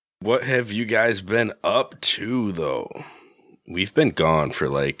What have you guys been up to, though? We've been gone for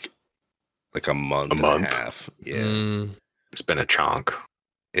like a month and a half. Yeah. It's been a chunk.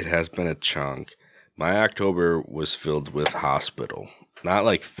 It has been a chunk. My October was filled with hospital. Not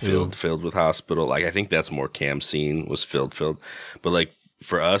like filled with hospital. Like, I think that's more Cam scene was filled. But like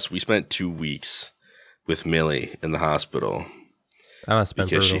for us, we spent 2 weeks with Millie in the hospital. That must have been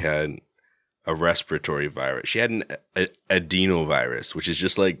because brutal. she had a respiratory virus. She had an adenovirus, which is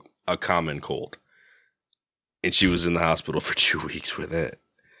just like a common cold. And she was in the hospital for 2 weeks with it.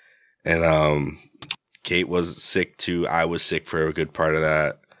 And Kate was sick too. I was sick for a good part of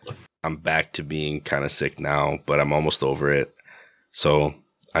that. I'm back to being kind of sick now, but I'm almost over it. So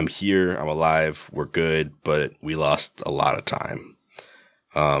I'm here. I'm alive. We're good, but we lost a lot of time.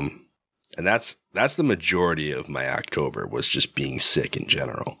 And that's the majority of my October was just being sick in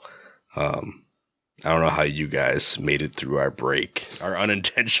general. I don't know how you guys made it through our break, our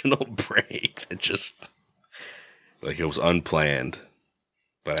unintentional break. It just like it was unplanned.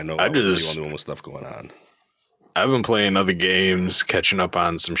 But I know I was the only one with stuff going on. I've been playing other games, catching up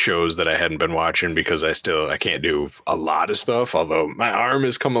on some shows that I hadn't been watching because I can't do a lot of stuff. Although my arm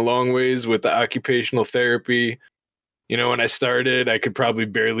has come a long ways with the occupational therapy. You know, when I started, I could probably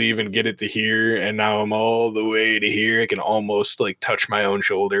barely even get it to here, and now I'm all the way to here. I can almost like touch my own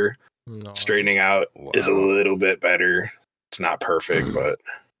shoulder. No. Straightening out is a little bit better. It's not perfect, but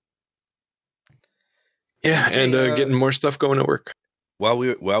yeah, and getting more stuff going at work. While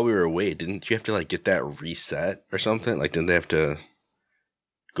we were away, didn't you have to like get that reset or something? Like, didn't they have to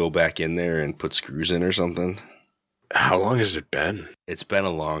go back in there and put screws in or something? How long has it been? It's been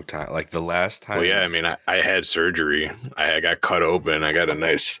a long time. Like the last time. Well, yeah, I mean, I had surgery. I got cut open. I got a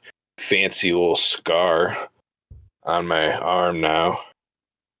nice fancy little scar on my arm now.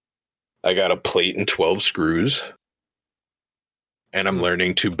 I got a plate and 12 screws. And I'm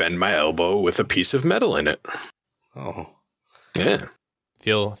learning to bend my elbow with a piece of metal in it. Oh. Yeah.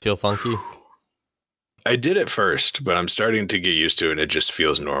 Feel funky? I did at first, but I'm starting to get used to it, and it just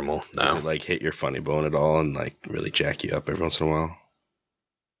feels normal now. Does it like hit your funny bone at all and like really jack you up every once in a while?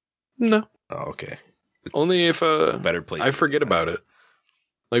 No. Oh, okay. It's only if better place. I forget about it.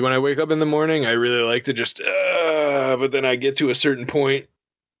 Like when I wake up in the morning, I really like to just, but then I get to a certain point,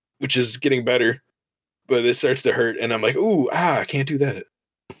 which is getting better, but it starts to hurt, and I'm like, ooh, I can't do that.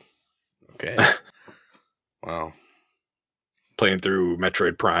 Okay. Wow. Playing through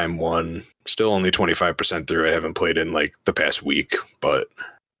Metroid Prime 1, still only 25% through. I haven't played in like the past week, but...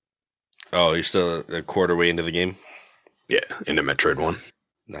 Oh, you're still a quarter way into the game? Yeah, into Metroid 1.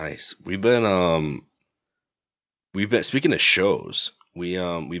 Nice. We've been speaking of shows,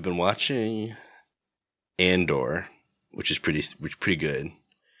 we've been watching Andor, which is pretty good.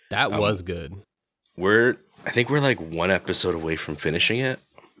 That was good. I think we're like one episode away from finishing it.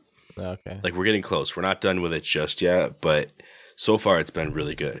 Okay. Like we're getting close. We're not done with it just yet, but so far it's been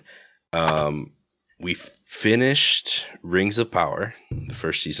really good. We finished Rings of Power, the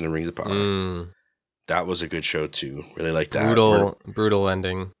first season of Rings of Power. That was a good show too. Really like that. Brutal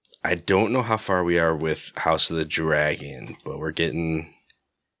ending. I don't know how far we are with House of the Dragon, but we're getting,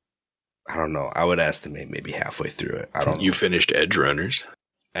 I don't know. I would estimate maybe halfway through it. I don't know. You finished Edge Runners.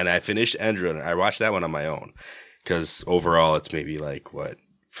 And I finished Edge Runner. I watched that one on my own because overall it's maybe like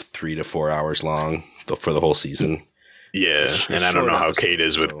 3 to 4 hours long for the whole season. Yeah, and I don't know how Kate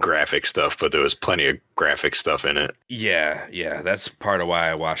is with graphic stuff, but there was plenty of graphic stuff in it. Yeah, that's part of why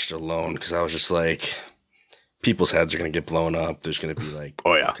I watched it alone, because I was just like, people's heads are going to get blown up. There's going to be like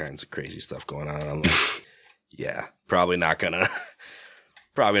all kinds of crazy stuff going on. I'm like, yeah, probably not gonna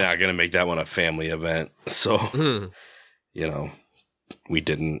make that one a family event. So, we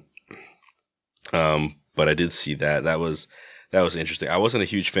didn't. But I did see that. That was interesting. I wasn't a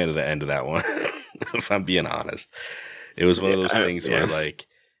huge fan of the end of that one, if I'm being honest. It was one of those things where like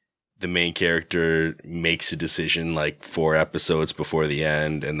the main character makes a decision like 4 episodes before the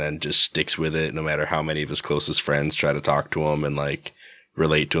end and then just sticks with it no matter how many of his closest friends try to talk to him and like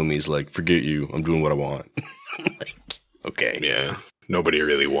relate to him. He's like, forget you. I'm doing what I want. Like, okay. Yeah. Nobody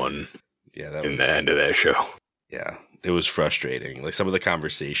really won in the end of that show. Yeah. It was frustrating. Like some of the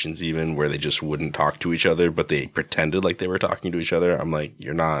conversations even where they just wouldn't talk to each other, but they pretended like they were talking to each other. I'm like,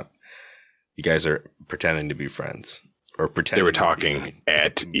 you're not. You guys are pretending to be friends. Or pretending they were talking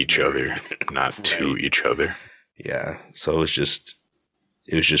at each other, not right. To each other. Yeah. So it was just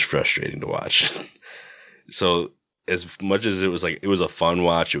frustrating to watch. So as much as it was a fun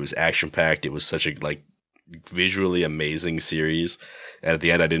watch, it was action packed. It was such a like visually amazing series. And at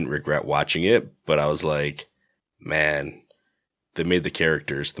the end, I didn't regret watching it, but I was like, man, they made the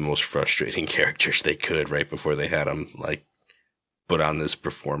characters the most frustrating characters they could right before they had them like put on this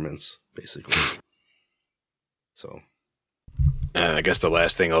performance, basically. So, I guess the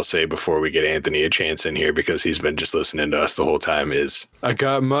last thing I'll say before we get Anthony a chance in here, because he's been just listening to us the whole time, is I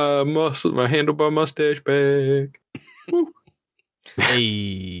got my handlebar mustache back.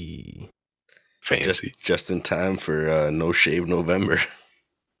 Hey. Fancy. Just in time for No Shave November.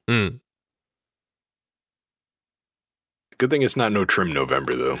 Mm. Good thing it's not No Trim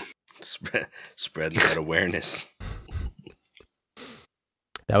November, though. Spreading that awareness.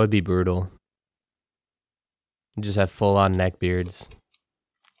 That would be brutal. You just have full on neck beards.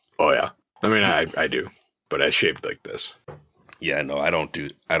 Oh, yeah. I mean, I do, but I shaved like this. Yeah, no, I don't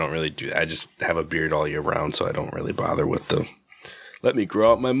really do. I just have a beard all year round, so I don't really bother with the let me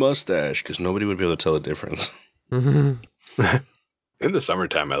grow out my mustache, because nobody would be able to tell the difference. In the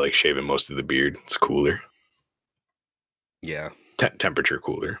summertime, I like shaving most of the beard. It's cooler. Yeah. Temperature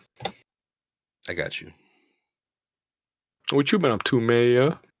cooler. I got you. What you been up to,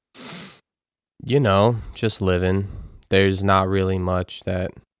 Maya? You know, just living. There's not really much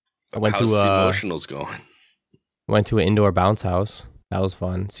that I went How's to. Emotionals going? Went to an indoor bounce house. That was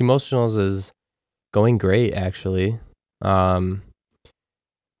fun. Emotionals is going great, actually.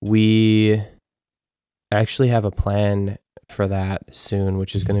 We actually have a plan for that soon,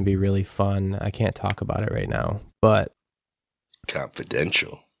 which is going to be really fun. I can't talk about it right now, but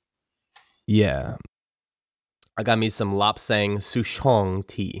confidential. Yeah, I got me some Lapsang Souchong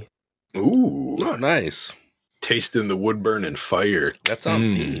tea. Ooh, oh, nice. Tasting the wood burning fire. That's on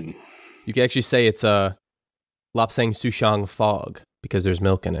theme. You can actually say it's a Lapsang Souchong fog because there's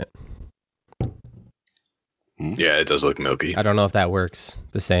milk in it. Yeah, it does look milky. I don't know if that works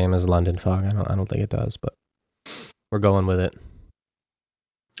the same as London fog. I don't think it does, but we're going with it.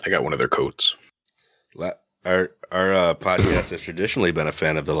 I got one of their coats. Our podcast has traditionally been a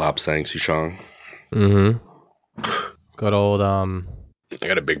fan of the Lapsang Souchong. Mm-hmm. Good old I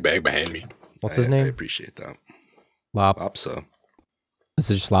got a big bag behind me. What's his name? I appreciate that. Lapsa.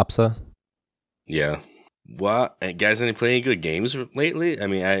 Is it just Lapsa? Yeah. What, guys? Any playing good games lately? I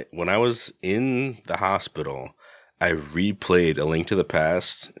mean, when I was in the hospital, I replayed A Link to the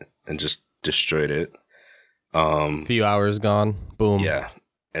Past and just destroyed it. Few hours gone. Boom. Yeah,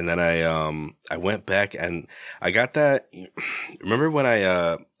 and then I went back and I got that. Remember when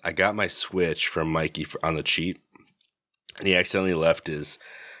I got my Switch from Mikey on the cheat, and he accidentally left his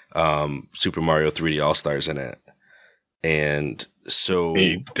Super Mario 3D All Stars in it, and so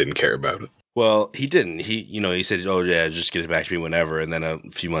he didn't care about it. Well, he didn't. He said, "Oh yeah, just get it back to me whenever." And then a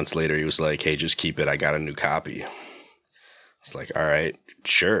few months later, he was like, "Hey, just keep it. I got a new copy." It's like, all right,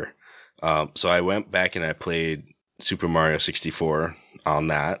 sure. So I went back and I played Super Mario 64 on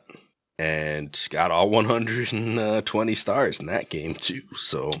that, and got all 120 stars in that game too.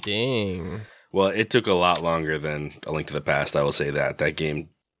 So dang. Well, it took a lot longer than A Link to the Past. I will say that game,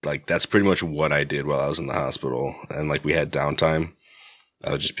 like, that's pretty much what I did while I was in the hospital, and like we had downtime.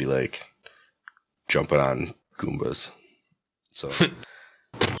 I would just be like jumping on Goombas. So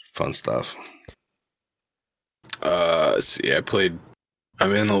fun stuff. Let's see.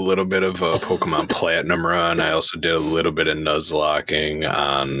 I'm in a little bit of a Pokemon Platinum run. I also did a little bit of Nuzlocking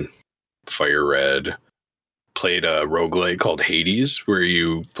on Fire Red. Played a roguelite called Hades, where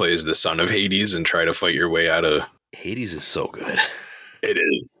you play as the son of Hades and try to fight your way out of... Hades is so good. It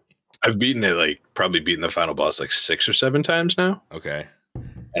is. I've beaten it, probably beaten the final boss 6 or 7 times now. Okay.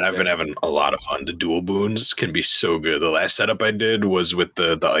 And I've been having a lot of fun. The dual boons can be so good. The last setup I did was with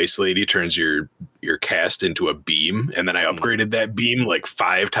the ice lady turns your cast into a beam, and then I upgraded that beam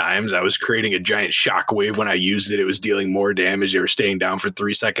 5 times. I was creating a giant shockwave when I used it. It was dealing more damage. They were staying down for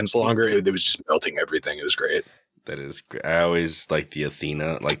 3 seconds longer. It was just melting everything. It was great. That is great. I always like the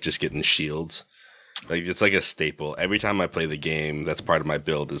Athena, just getting shields. It's like a staple. Every time I play the game, that's part of my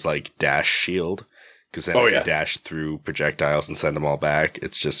build is dash shield. Because then I can dash through projectiles and send them all back.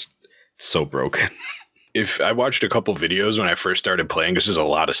 It's just so broken. If I watched a couple videos when I first started playing, because there's a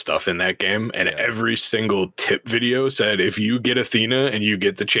lot of stuff in that game, and every single tip video said, if you get Athena and you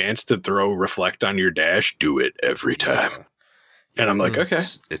get the chance to throw Reflect on your dash, do it every time. And I'm like, okay.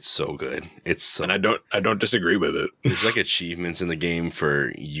 It's so good. And I don't disagree with it. There's achievements in the game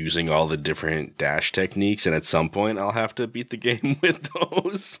for using all the different dash techniques, and at some point I'll have to beat the game with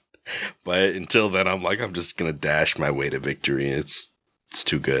those. But until then, I'm just gonna dash my way to victory. It's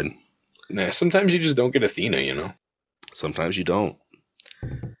too good. Nah, sometimes you just don't get Athena, Sometimes you don't.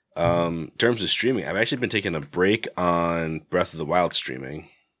 In terms of streaming, I've actually been taking a break on Breath of the Wild streaming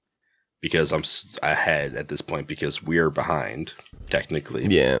because I'm ahead at this point because we're behind technically.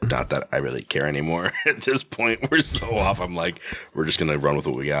 Yeah. Not that I really care anymore at this point. We're so off. I'm we're just gonna run with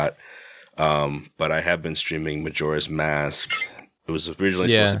what we got. But I have been streaming Majora's Mask It was originally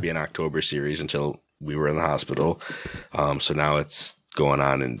supposed to be an October series until we were in the hospital. So now it's going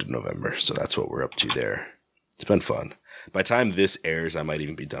on into November. So that's what we're up to there. It's been fun. By the time this airs, I might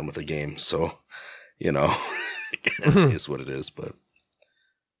even be done with the game. So, it is what it is, but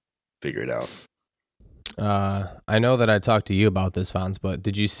figure it out. I know that I talked to you about this, Fonz, but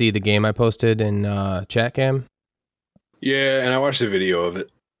did you see the game I posted in chat cam? Yeah, and I watched a video of it.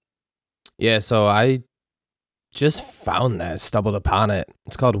 Yeah, so I just found that, stumbled upon it.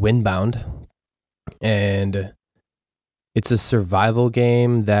 It's called Windbound, and it's a survival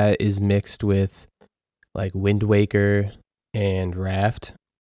game that is mixed with like Wind Waker and Raft.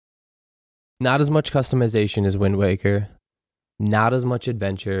 Not as much customization as Wind Waker, not as much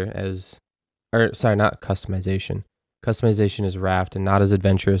adventure as... not customization. Customization is Raft and not as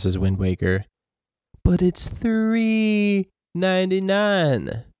adventurous as Wind Waker. But it's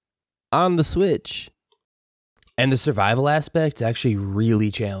 $3.99 on the Switch. And the survival aspect is actually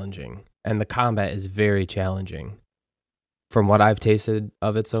really challenging. And the combat is very challenging. From what I've tasted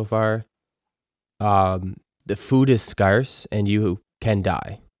of it so far, the food is scarce and you can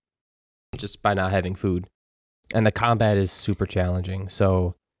die just by not having food. And the combat is super challenging.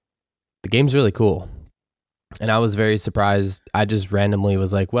 So the game's really cool. And I was very surprised. I just randomly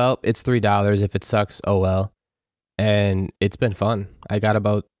was like, well, it's $3. If it sucks, oh well. And it's been fun. I got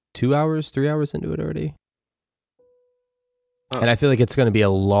about 3 hours into it already. And I feel like it's going to be a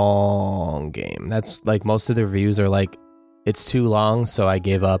long game. That's like most of the reviews are like, it's too long, so I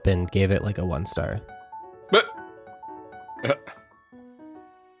gave up and gave it like a 1 star. But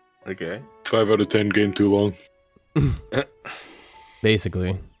Okay. 5 out of 10 game too long.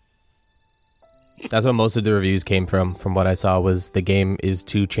 Basically. That's what most of the reviews came from what I saw, was the game is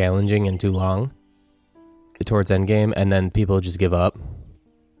too challenging and too long towards endgame, and then people just give up.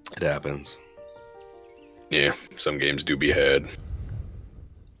 It happens. Yeah, some games do be had.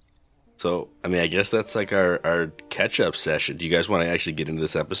 So, I guess that's like our catch-up session. Do you guys want to actually get into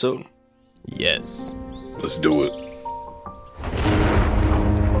this episode? Yes. Let's do it.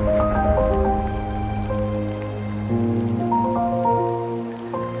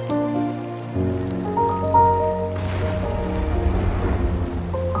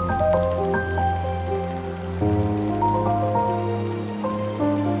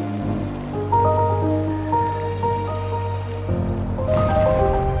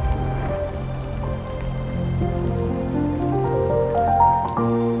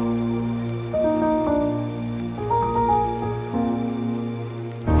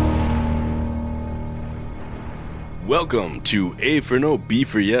 Welcome to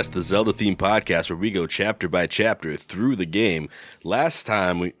A4NB4Y, the Zelda-themed podcast where we go chapter by chapter through the game. Last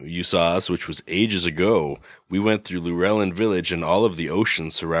time you saw us, which was ages ago, we went through Lurelin Village and all of the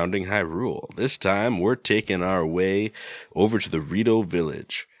oceans surrounding Hyrule. This time, we're taking our way over to the Rito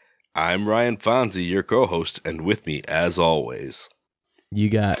Village. I'm Ryan Fonzie, your co-host, and with me, as always, you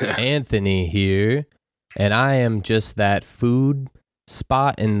got Anthony here, and I am just that food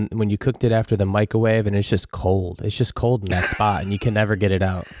spot, and when you cooked it after the microwave and it's just cold in that spot and you can never get it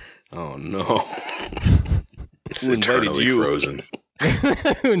out. Oh no. It's eternally frozen.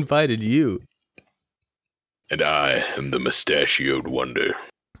 Who invited you? And I am the mustachioed wonder,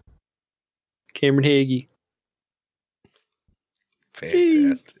 Cameron Hagee.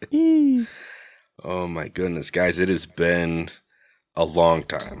 Fantastic. Oh my goodness, guys, it has been a long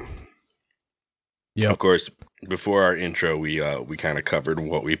time. Yeah. Of course, before our intro, we kind of covered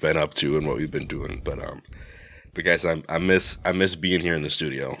what we've been up to and what we've been doing. But guys, I miss being here in the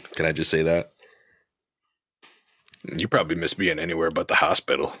studio. Can I just say that? You probably miss being anywhere but the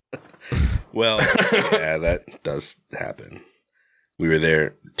hospital. Well, yeah, that does happen. We were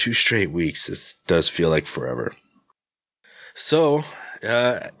there 2 straight weeks. This does feel like forever. So,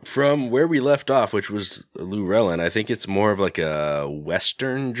 from where we left off, which was Lurelin, I think it's more of like a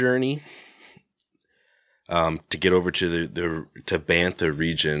western journey. To get over to the Tabantha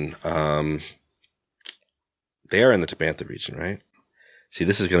region. They are in the Tabantha region, right? See,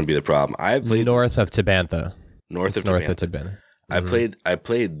 this is going to be the problem. I played north of Tabantha. North of Tabantha. Mm-hmm. I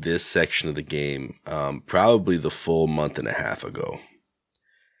played this section of the game probably the full month and a half ago.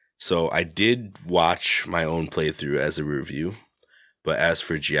 So I did watch my own playthrough as a review, but as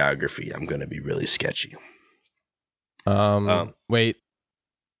for geography, I'm going to be really sketchy. Wait.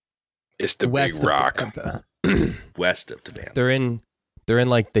 It's the Big Rock. West of Tabantha. They're in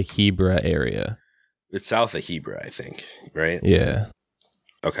like the Hebra area. It's south of Hebra, I think, right? Yeah.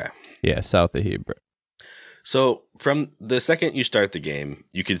 Okay. Yeah, south of Hebra. So from the second you start the game,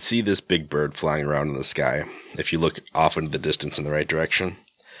 you can see this big bird flying around in the sky if you look off into the distance in the right direction.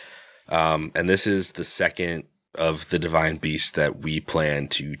 And this is the second of the divine beast that we plan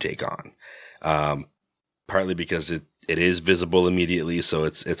to take on. Partly because it is visible immediately, so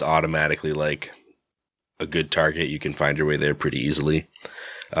it's automatically like a good target. You can find your way there pretty easily.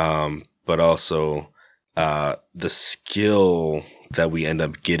 But also the skill that we end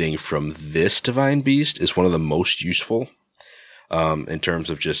up getting from this divine beast is one of the most useful in terms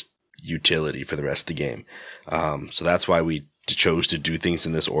of just utility for the rest of the game. So that's why we chose to do things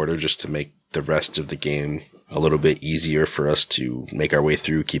in this order, just to make the rest of the game a little bit easier for us to make our way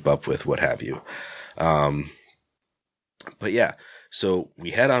through, keep up with, what have you. But yeah, so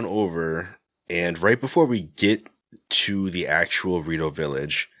we head on over, and right before we get to the actual Rito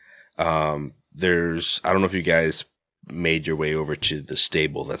village, there's, I don't know if you guys made your way over to the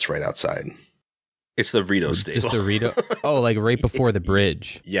stable that's right outside. It's the Rito stable. Just the Rito? Oh, like right before the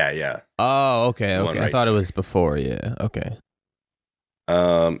bridge. Yeah. Oh, okay. Right I thought it was before. Yeah. Okay.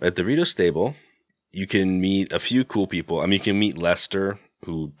 At the Rito stable, you can meet a few cool people. I mean, you can meet Lester,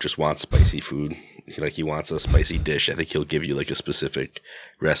 who just wants spicy food. He wants a spicy dish. I think he'll give you like a specific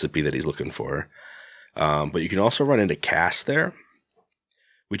recipe that he's looking for. But you can also run into Cass there,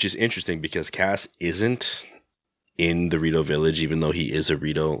 which is interesting because Cass isn't in the Rito village, even though he is a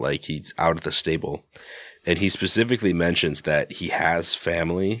Rito. Like, he's out at the stable, and he specifically mentions that he has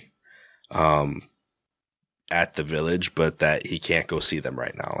family at the village, but that he can't go see them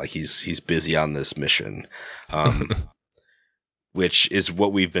right now. Like, he's busy on this mission, which is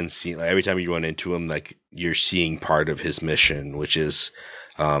what we've been seeing. Like, every time you run into him, like, you're seeing part of his mission, which is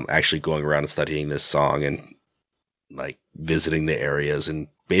actually going around and studying this song and like visiting the areas and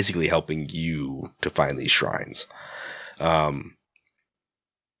basically helping you to find these shrines. He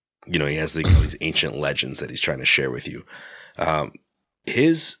has these ancient legends that he's trying to share with you.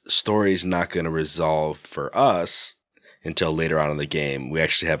 His story is not going to resolve for us until later on in the game. We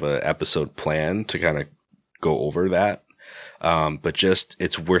actually have an episode planned to kind of go over that. But just,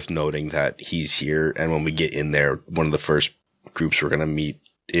 it's worth noting that he's here. And when we get in there, one of the first groups we're going to meet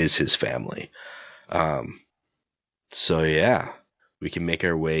is his family. So yeah, we can make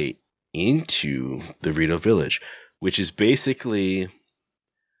our way into the Rito village, which is basically,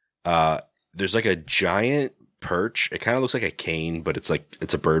 there's like a giant perch. It kind of looks like a cane, but it's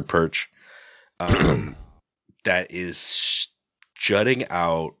a bird perch, that is jutting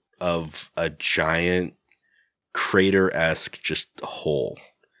out of a giant crater-esque just hole.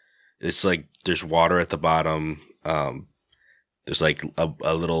 It's like there's water at the bottom. There's like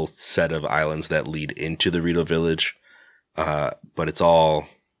a little set of islands that lead into the Rito village. But it's all,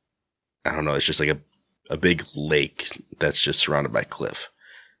 I don't know, it's just like a big lake that's just surrounded by cliff.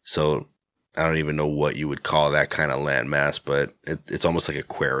 So I don't even know what you would call that kind of landmass, but it's almost like a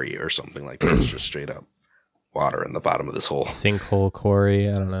quarry or something like that. It's just straight up water in the bottom of this hole. Sinkhole quarry,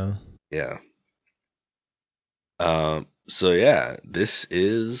 I don't know. Yeah. So yeah, this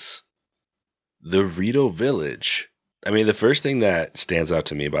is the Rito village. I mean, the first thing that stands out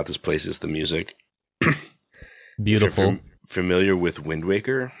to me about this place is the music. Beautiful. If you're familiar with Wind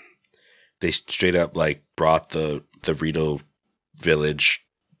Waker, they straight up like brought the Rito village,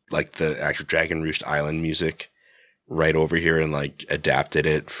 like the actual Dragon Roost Island music, right over here and like adapted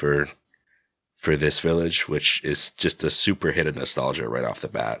it for this village, which is just a super hit of nostalgia right off the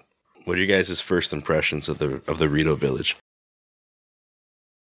bat. What are you guys' first impressions of the Rito village?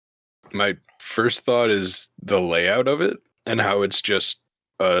 My first thought is the layout of it and how it's just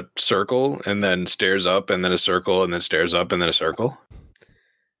a circle and then stairs up and then a circle and then stairs up and then a circle.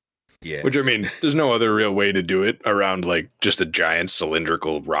 Yeah. Which, I mean, there's no other real way to do it around like just a giant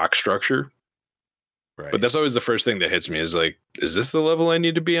cylindrical rock structure. Right. But that's always the first thing that hits me is like, is this the level I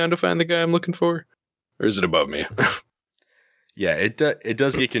need to be on to find the guy I'm looking for? Or is it above me? Yeah, it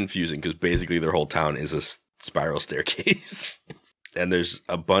does get confusing because basically their whole town is a spiral staircase. And there's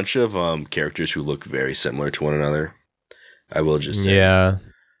a bunch of characters who look very similar to one another. I will just say. Yeah.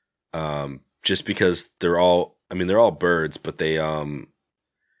 Just because they're all birds, but they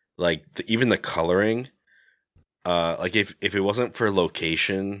even the coloring, like if it wasn't for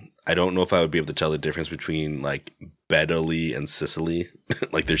location, I don't know if I would be able to tell the difference between like Bedoli and Sicily.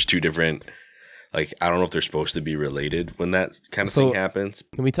 Like there's two different, like I don't know if they're supposed to be related when that kind of thing happens.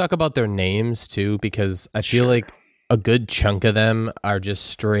 Can we talk about their names too? Because I feel like a good chunk of them are just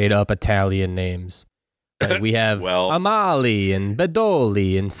straight up Italian names. Like we have Amali and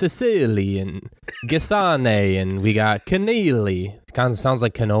Bedoli and Sicily and Gisane and we got Canili. Kind of sounds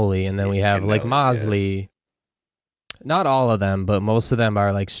like cannoli. And then we have like Mosley. Yeah. Not all of them, but most of them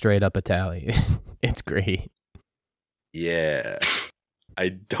are like straight up Italian. It's great. Yeah. I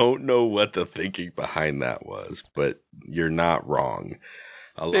don't know what the thinking behind that was, but you're not wrong.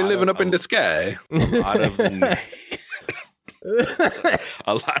 They're living up in the sky. A lot of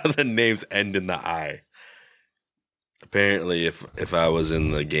a lot of the names end in the I. Apparently, if I was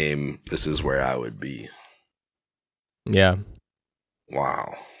in the game, this is where I would be. Yeah.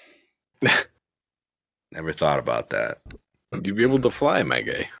 Wow. Never thought about that. You'd be able to fly, my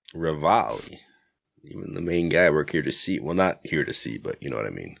guy. Ritaly. Even the main guy we're here to see. Well, not here to see, but you know what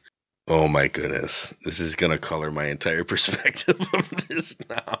I mean. Oh my goodness. This is going to color my entire perspective of this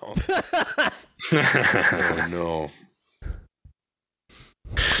now. Oh no.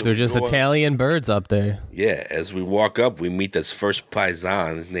 So they're just Italian birds up there. Yeah, as we walk up, we meet this first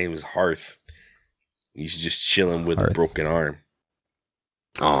paisan. His name is Hearth. He's just chilling with a broken arm.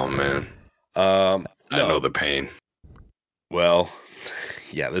 Oh man. I know the pain. Well,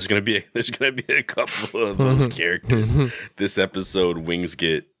 yeah, there's gonna be a couple of those characters. This episode, wings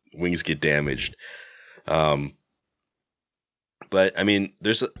get damaged. But I mean,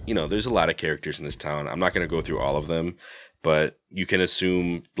 there's a lot of characters in this town. I'm not gonna go through all of them, but you can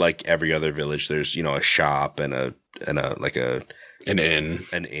assume, like every other village, there's a shop and an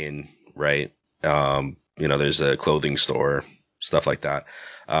inn, right? There's a clothing store, stuff like that.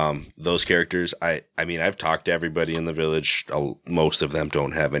 Those characters, I mean, I've talked to everybody in the village. Most of them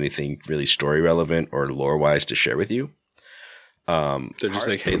don't have anything really story relevant or lore wise to share with you. They're just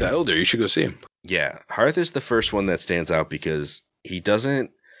like, hey, the elder, you should go see him. Yeah. Hearth is the first one that stands out because he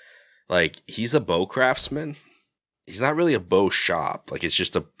doesn't, he's a bow craftsman. He's not really a bow shop.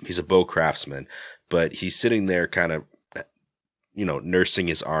 He's a bow craftsman, but he's sitting there kind of, nursing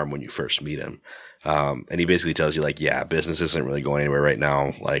his arm when you first meet him. And he basically tells you, yeah, business isn't really going anywhere right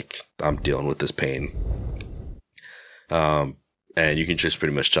now. I'm dealing with this pain. And you can just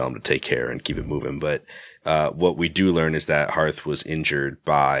pretty much tell him to take care and keep it moving. But what we do learn is that Hearth was injured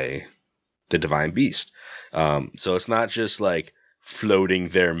by the divine beast. So it's not just floating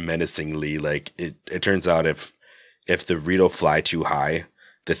there menacingly. It turns out if the Rito fly too high,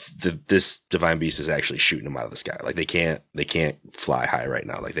 this divine beast is actually shooting them out of the sky. They can't fly high right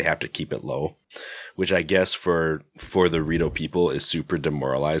now. They have to keep it low, which I guess for the Rito people is super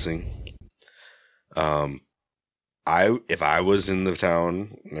demoralizing. If I was in the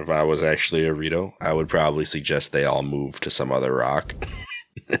town, if I was actually a Rito, I would probably suggest they all move to some other rock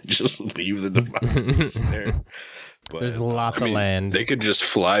and just leave the divine beast there. But, there's lots of land. They could just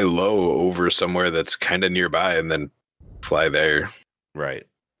fly low over somewhere that's kind of nearby and then fly there. Right.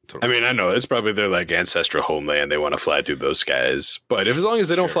 Totally. I mean, I know it's probably their ancestral homeland. They want to fly through those skies, but as long as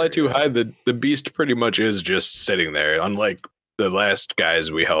they don't fly too high, the beast pretty much is just sitting there. Unlike the last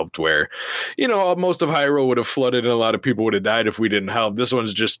guys we helped, where most of Hyrule would have flooded and a lot of people would have died if we didn't help. This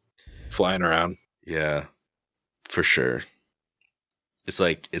one's just flying around. Yeah, for sure. It's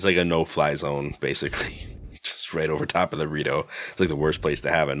like a no-fly zone, basically, just right over top of the Rito. It's the worst place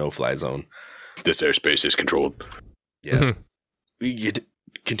to have a no-fly zone. This airspace is controlled. Yeah. We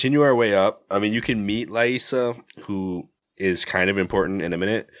continue our way up. I mean, you can meet Laisa, who is kind of important in a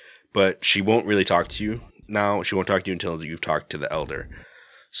minute, but she won't really talk to you now. She won't talk to you until you've talked to the elder.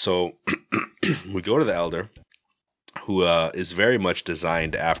 So we go to the elder, who is very much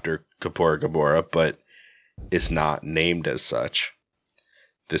designed after Kapora Gabora, but is not named as such.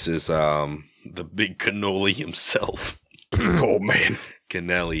 This is the big cannoli himself. Oh, man.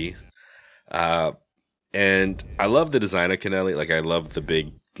 Canelli. And I love the design of Canelli. I love the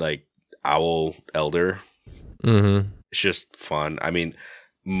big, owl elder. Mm-hmm. It's just fun. I mean,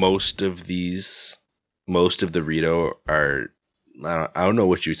 most of the Rito are, I don't know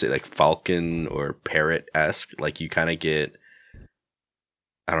what you would say, falcon or parrot-esque. You kind of get,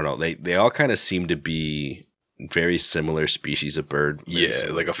 I don't know. They all kind of seem to be very similar species of bird. Yeah,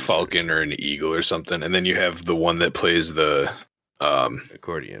 like a falcon or an eagle or something. And then you have the one that plays the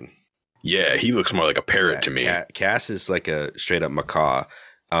accordion. Yeah, he looks more like a parrot to me. Cass is a straight up macaw.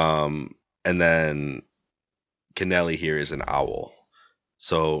 And then Canelli here is an owl.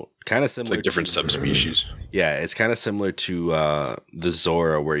 So kind of similar. It's different subspecies. Yeah, it's kind of similar to the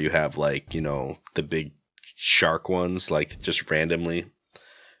Zora, where you have the big shark ones, just randomly.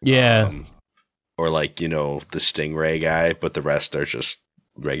 Yeah. Or the stingray guy, but the rest are just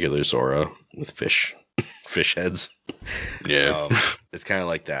regular Zora with fish heads. Yeah. It's kind of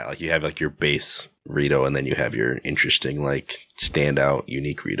like that. You have your base Rito, and then you have your interesting, standout,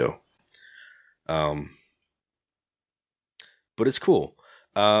 unique Rito. But it's cool.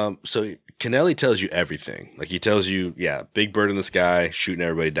 So Canelli tells you everything. He tells you, yeah, big bird in the sky, shooting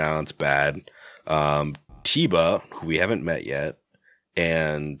everybody down, it's bad. Tiba, who we haven't met yet,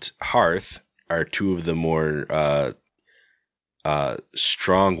 and Hearth are two of the more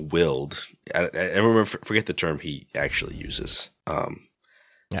strong-willed. I remember, forget the term he actually uses.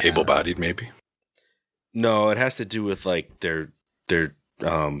 Able-bodied, maybe. No, it has to do with like their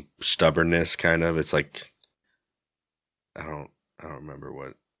stubbornness, kind of. It's like I don't remember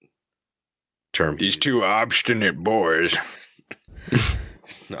what term. These two obstinate boys.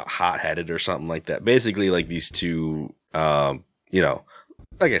 Hot-headed or something like that. Basically, like these two, like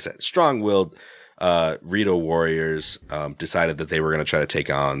I said, strong-willed Rito warriors decided that they were going to try to take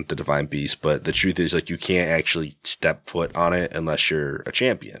on the Divine Beast, but the truth is, like, you can't actually step foot on it unless you're a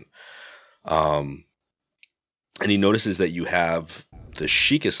champion. And he notices that you have the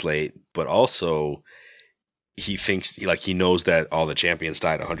Sheikah slate, but also he thinks, like, he knows that all the champions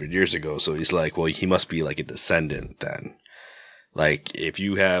died 100 years ago, so he's like, well, he must be like a descendant then. Like, if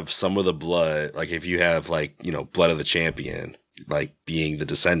you have some of the blood, like, if you have, like, blood of the champion, like, being the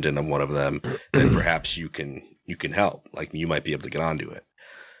descendant of one of them, then perhaps you can help. Like, you might be able to get onto it.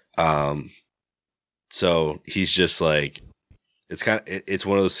 So he's just like, it's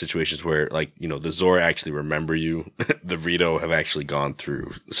one of those situations where, like, the Zora actually remember you. The Rito have actually gone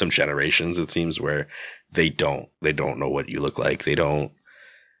through some generations, it seems, where they don't know what you look like. They don't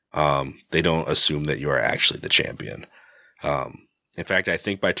assume that you are actually the champion. In fact, I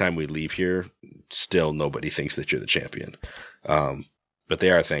think by the time we leave here, still nobody thinks that you're the champion. But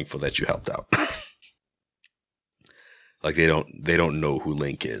they are thankful that you helped out. Like, they don't know who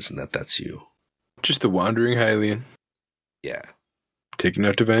Link is and that's you. Just the wandering Hylian. Yeah. Taking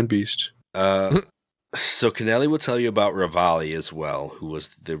out Divine Beast. So Kennelly will tell you about Ritaly as well, who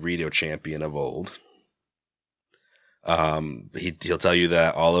was the Rito champion of old. He'll tell you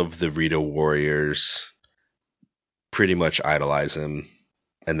that all of the Rito warriors pretty much idolize him,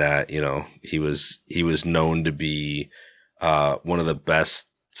 and that he was known to be one of the best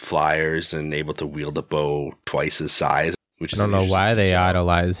flyers and able to wield a bow twice his size. Which I don't know why they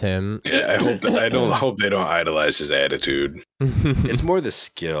idolize him. Yeah, I don't hope they don't idolize his attitude. It's more the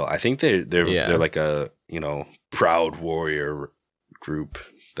skill. I think they're like a proud warrior group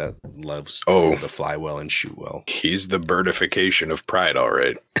that loves to fly well and shoot well. He's the birdification of pride, all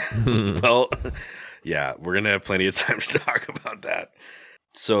right. Well, yeah, we're going to have plenty of time to talk about that.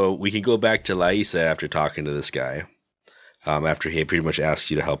 So we can go back to Laisa after talking to this guy. After he pretty much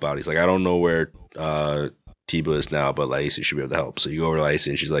asks you to help out. He's like, I don't know where Tiba is now, but Laisa should be able to help. So you go over to Laisa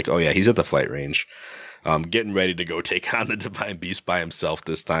and she's like, oh yeah, he's at the flight range. Getting ready to go take on the Divine Beast by himself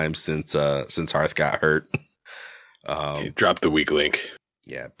this time since Hearth got hurt. He dropped the weak link.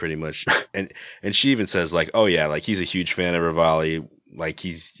 Yeah, pretty much. And she even says, like, oh yeah, like, he's a huge fan of Ritaly. Like,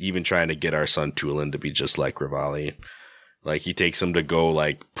 he's even trying to get our son Tulin to be just like Ritaly. Like, he takes him to go,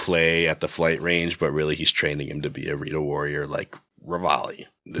 like, play at the flight range, but really he's training him to be a Rito warrior like Ritaly.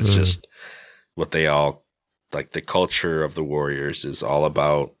 It's just what they all, like, the culture of the warriors is all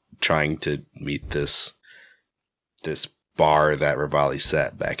about trying to meet this bar that Ritaly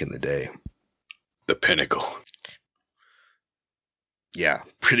set back in the day. The pinnacle. Yeah,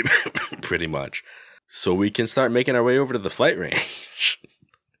 pretty much. So we can start making our way over to the flight range.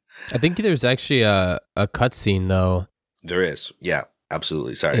 I think there's actually a cutscene, though. There is. Yeah,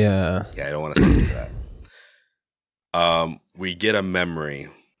 absolutely. Sorry. Yeah, I don't want to say that. We get a memory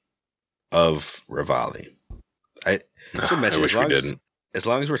of Ritaly. I should mention, as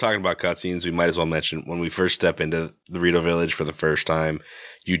long as we're talking about cutscenes, we might as well mention when we first step into the Rito village for the first time,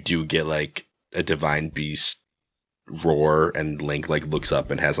 you do get, like, a Divine Beast roar, and Link, like, looks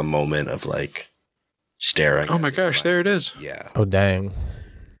up and has a moment of, like, staring. Oh my gosh, there it is. Yeah. Oh dang.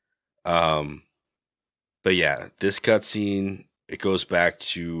 But yeah, this cutscene, it goes back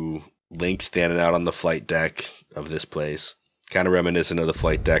to Link standing out on the flight deck of this place. Kind of reminiscent of the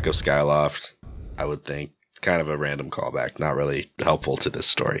flight deck of Skyloft, I would think. Kind of a random callback, not really helpful to this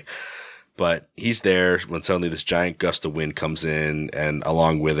story. But he's there when suddenly this giant gust of wind comes in, and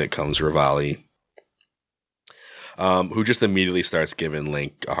along with it comes Ritaly, who just immediately starts giving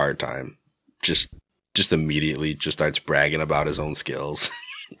Link a hard time. Just immediately just starts bragging about his own skills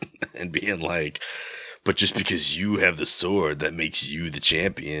and being like, but just because you have the sword, that makes you the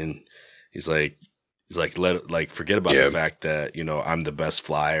champion. He's like, forget about the fact that, I'm the best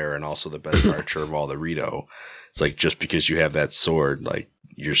flyer and also the best archer of all the Rito. It's like, just because you have that sword, like,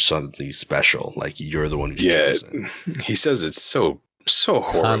 you're suddenly special. Like, you're the one who's chosen. He says it so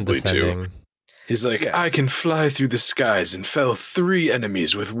horribly too. He's like, I can fly through the skies and fell 3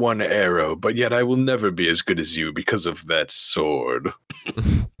 enemies with 1 arrow, but yet I will never be as good as you because of that sword.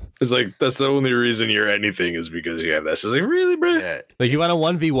 It's like, that's the only reason you're anything is because you have that. So it's like, really, bro? Yeah, like, you want a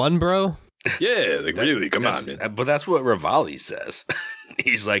 1v1, bro? Yeah, like, really, come on. But that's what Ritaly says.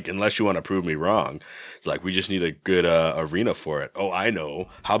 He's like, unless you want to prove me wrong. It's like, we just need a good arena for it. Oh, I know.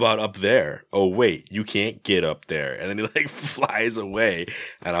 How about up there? Oh, wait, you can't get up there. And then he like flies away.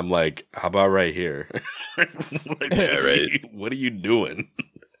 And I'm like, how about right here? Like, Yeah, right. What are you doing?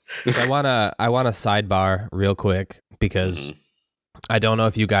 I wanna sidebar real quick because I don't know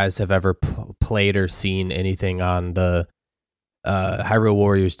if you guys have ever played or seen anything on the Hyrule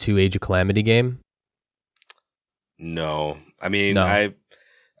Warriors 2 Age of Calamity game. No. I mean, No.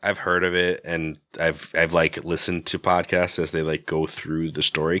 I've heard of it, and I've like listened to podcasts as they like go through the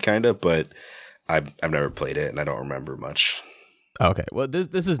story kind of, but I've never played it and I don't remember much. Okay. Well,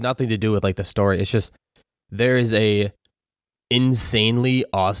 this is nothing to do with like the story. It's just there is a insanely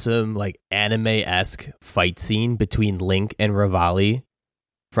awesome like anime-esque fight scene between Link and Rivali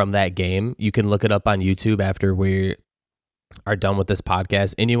from that game. You can look it up on YouTube after we are done with this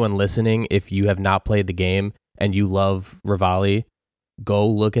podcast. Anyone listening, if you have not played the game and you love Rivali, go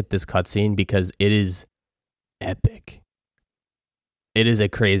look at this cutscene because it is epic. It is a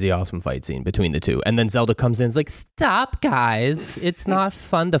crazy awesome fight scene between the two. And then Zelda comes in and is like, stop, guys. It's not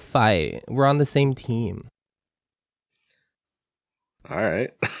fun to fight. We're on the same team. All right.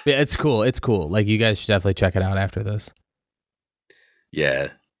 Yeah, it's cool. It's cool. Like, you guys should definitely check it out after this. Yeah.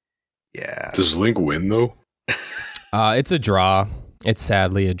 Does Link win though? It's a draw. It's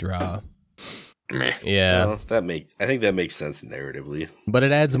sadly a draw. Meh. Yeah. Well, I think that makes sense narratively. But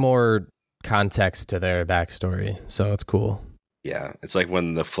it adds more context to their backstory, so it's cool. Yeah, it's like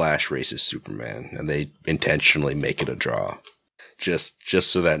when the Flash races Superman and they intentionally make it a draw. Just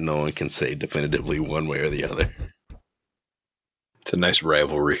so that no one can say definitively one way or the other. It's a nice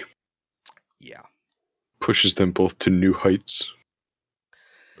rivalry. Yeah. Pushes them both to new heights.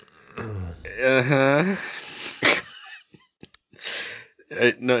 Uh-huh.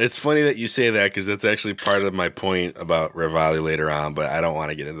 No, it's funny that you say that because that's actually part of my point about Rivali later on, but I don't want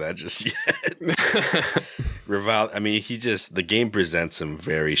to get into that just yet. Rivali, I mean, the game presents him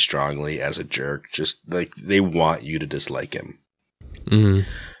very strongly as a jerk. Just like they want you to dislike him.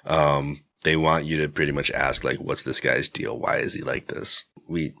 Mm-hmm. They want you to pretty much ask like, what's this guy's deal? Why is he like this?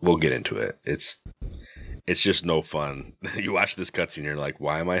 We'll get into it. It's just no fun. You watch this cutscene, you're like,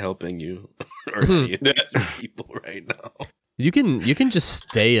 why am I helping you or any of these people right now? You can just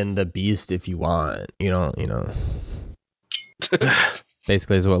stay in the beast if you want. You know.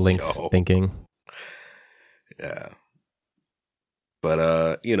 Basically, is what Link's thinking. Yeah.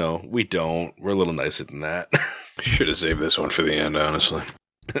 But we don't. We're a little nicer than that. Should have saved this one for the end, honestly.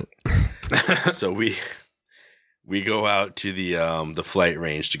 So we go out to the flight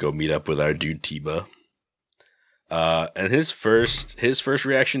range to go meet up with our dude Tiba. And his first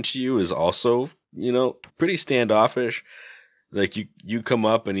reaction to you is also, pretty standoffish. Like you come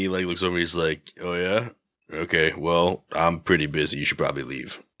up and he like looks over and he's like, "Oh yeah? Okay, well, I'm pretty busy. You should probably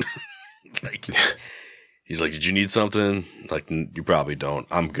leave." Like he's like, "Did you need something?" Like, "You probably don't.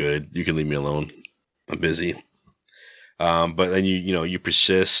 I'm good. You can leave me alone. I'm busy." But then you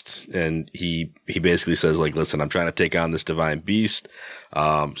persist, and he basically says like, "Listen, I'm trying to take on this divine beast.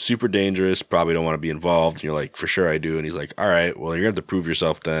 Super dangerous. Probably don't want to be involved." And you're like, "For sure I do." And he's like, "All right, well, you're gonna have to prove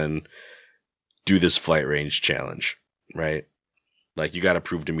yourself then. Do this flight range challenge, right? Like you got to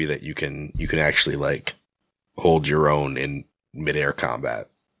prove to me that you can actually like hold your own in midair combat."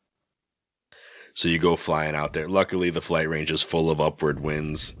 So you go flying out there. Luckily, the flight range is full of upward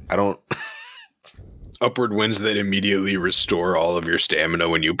winds. Upward winds that immediately restore all of your stamina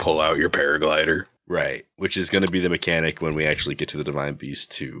when you pull out your paraglider. Right, which is going to be the mechanic when we actually get to the Divine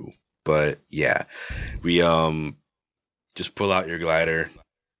Beast too. But yeah, we just pull out your glider,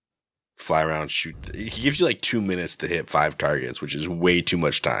 fly around, shoot. He gives you like 2 minutes to hit 5 targets, which is way too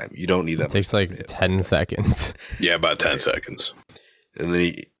much time. You don't need that. It takes like 10 seconds. Yeah, about 10 seconds. And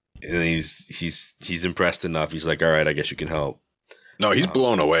then he's impressed enough. He's like, "All right, I guess you can help." No, he's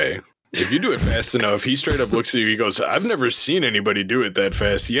blown away. If you do it fast enough, he straight up looks at you. He goes, "I've never seen anybody do it that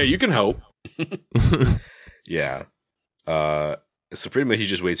fast." "Yeah, you can help." Yeah. So pretty much he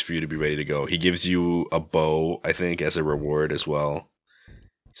just waits for you to be ready to go. He gives you a bow, I think, as a reward as well.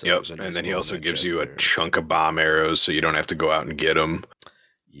 So yep. And then he also gives you a chunk of bomb arrows so you don't have to go out and get them.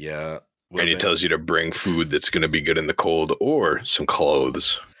 Yeah. And he tells you to bring food that's going to be good in the cold or some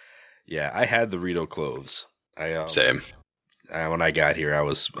clothes. Yeah, I had the Rito clothes. Same. When I got here, I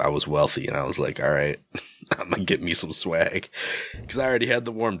was wealthy, and I was like, "All right, I'm gonna get me some swag," because I already had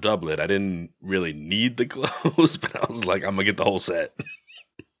the warm doublet. I didn't really need the clothes, but I was like, "I'm gonna get the whole set."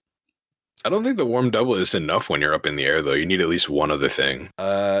 I don't think the warm doublet is enough when you're up in the air, though. You need at least one other thing.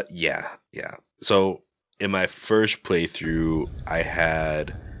 Yeah. So in my first playthrough, I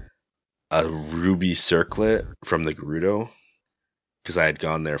had a ruby circlet from the Gerudo. because I had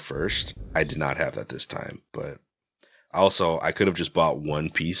gone there first. I did not have that this time, but also I could have just bought one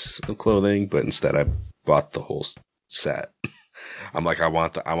piece of clothing, but instead I bought the whole set. I'm like, I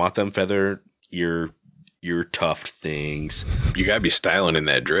want them feather ear tuft things. You gotta be styling in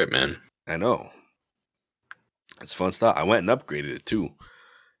that drip, man. I know. It's fun stuff. I went and upgraded it too.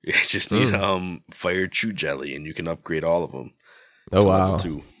 You just need fire chew jelly, and you can upgrade all of them. Oh wow! Level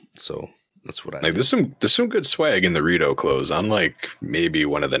 2. So that's what I like. did. There's some good swag in the Rito clothes. Unlike maybe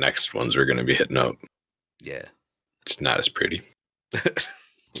one of the next ones we're gonna be hitting up. Yeah, it's not as pretty.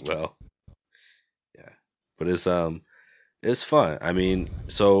 Well, yeah, but it's fun. I mean,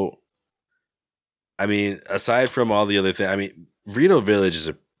 aside from all the other things, Rito Village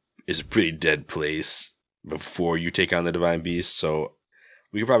is a pretty dead place before you take on the Divine Beast. So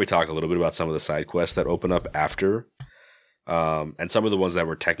we could probably talk a little bit about some of the side quests that open up after, and some of the ones that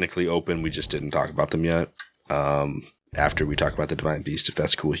were technically open. We just didn't talk about them yet. After we talk about the Divine Beast, if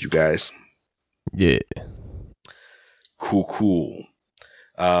that's cool with you guys. Yeah. Cool.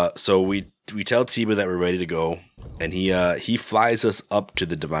 So we tell Tiba that we're ready to go, and he flies us up to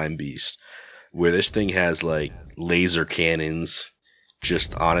the Divine Beast, where this thing has like laser cannons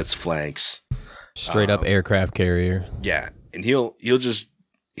just on its flanks. Straight up aircraft carrier. Yeah, and he'll just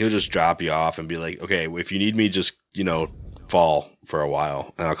drop you off and be like, okay, if you need me, just fall for a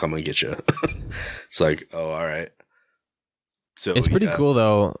while, and I'll come and get you. It's like, oh, all right. So it's pretty cool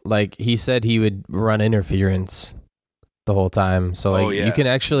though. Like he said, he would run interference the whole time. So like you can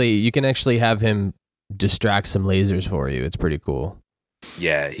actually have him distract some lasers for you. It's pretty cool.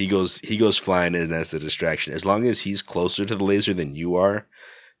 Yeah, he goes flying in as a distraction. As long as he's closer to the laser than you are,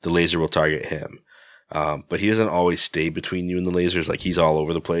 the laser will target him. But he doesn't always stay between you and the lasers. Like he's all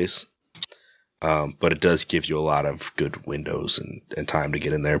over the place. But it does give you a lot of good windows and time to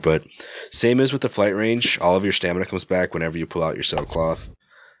get in there. But same as with the flight range, all of your stamina comes back whenever you pull out your sailcloth.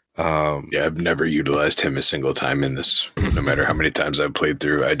 Yeah, I've never utilized him a single time in this. No matter how many times I've played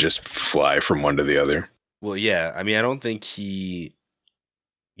through, I just fly from one to the other. Well, yeah. I don't think you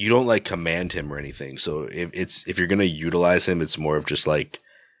don't like command him or anything. So if you're gonna utilize him, it's more of just like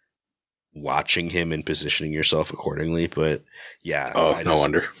watching him and positioning yourself accordingly. But yeah. No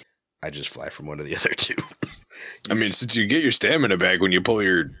wonder. I just fly from one to the other two. Since you get your stamina back when you pull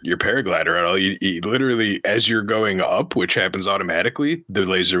your paraglider out, you literally, as you're going up, which happens automatically, the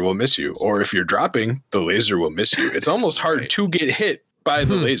laser will miss you. Or if you're dropping, the laser will miss you. It's almost hard to get hit by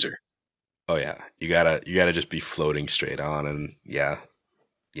the laser. Oh yeah, you gotta just be floating straight on, and yeah.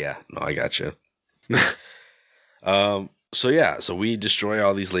 No, I gotcha. So we destroy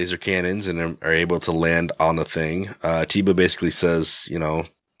all these laser cannons and are able to land on the thing. Tiba basically says,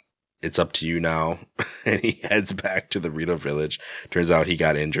 it's up to you now. And he heads back to the Rito village. Turns out he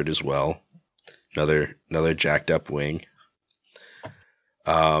got injured as well. Another jacked up wing.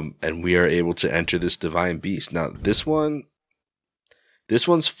 And we are able to enter this Divine Beast. Now, this one's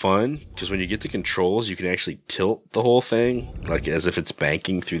fun because when you get the controls, you can actually tilt the whole thing, like as if it's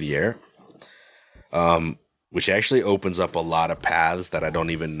banking through the air. Which actually opens up a lot of paths that I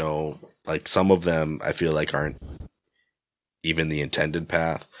don't even know. Like some of them I feel like aren't even the intended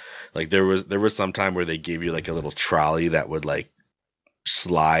path. Like there was some time where they gave you like a little trolley that would like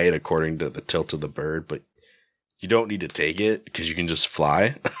slide according to the tilt of the bird, but you don't need to take it because you can just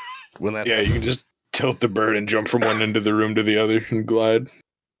fly. When that happens. You can just tilt the bird and jump from one end of the room to the other and glide.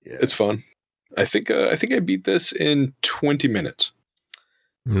 Yeah. It's fun. I think I beat this in 20 minutes.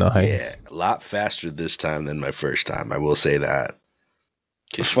 Nice. Yeah, a lot faster this time than my first time. I will say that.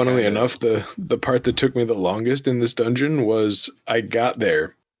 Funnily enough, the part that took me the longest in this dungeon was I got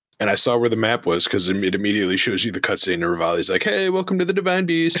there and I saw where the map was because it immediately shows you the cutscene. And Rivali's like, "Hey, welcome to the Divine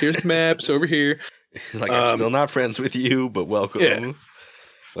Beast. Here's the map. It's over here." Like, I'm still not friends with you, but welcome. Yeah.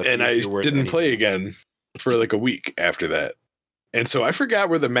 And I didn't play again for like a week after that. And so I forgot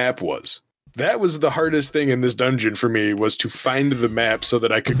where the map was. That was the hardest thing in this dungeon for me, was to find the map so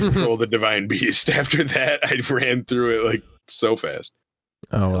that I could control the Divine Beast. After that, I ran through it like so fast.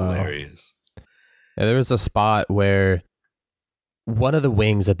 Oh, wow. Hilarious. Yeah, there was a spot where one of the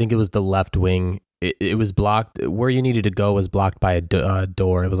wings, I think it was the left wing, it was blocked. Where you needed to go was blocked by a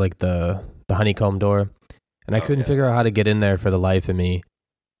door. It was like the honeycomb door. And I couldn't figure out how to get in there for the life of me.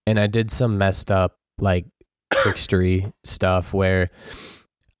 And I did some messed up, like, trickstery stuff where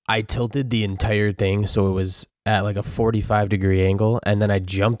I tilted the entire thing so it was at like a 45-degree angle, and then I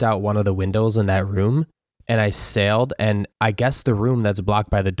jumped out one of the windows in that room, and I sailed, and I guess the room that's blocked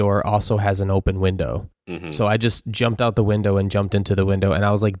by the door also has an open window. Mm-hmm. So I just jumped out the window and jumped into the window, and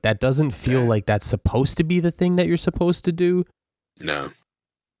I was like, that doesn't feel like that's supposed to be the thing that you're supposed to do. No.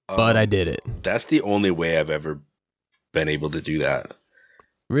 But I did it. That's the only way I've ever been able to do that.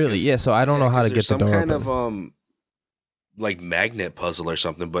 Really? Yeah. So I don't know how to get the door some kind open. of like magnet puzzle or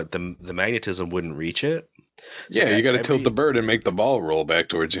something, but the magnetism wouldn't reach it. So Yeah, you got to tilt the bird and make the ball roll back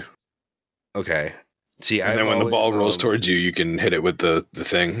towards you. Okay. See, and then when the ball rolls towards you, you can hit it with the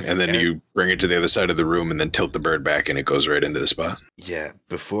thing, and then you bring it to the other side of the room and then tilt the bird back, and it goes right into the spot. Yeah,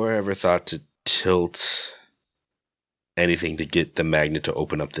 before I ever thought to tilt anything to get the magnet to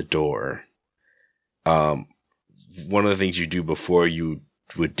open up the door, one of the things you do before you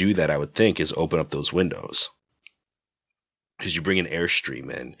would do that, I would think, is open up those windows. Because you bring an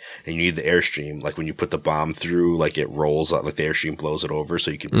airstream in, and you need the airstream, like when you put the bomb through, like it rolls, like the airstream blows it over,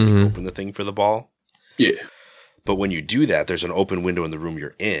 so you can break open the thing for the ball. Yeah. But when you do that, there's an open window in the room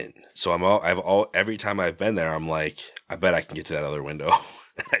you're in. So every time I've been there, I'm like, I bet I can get to that other window.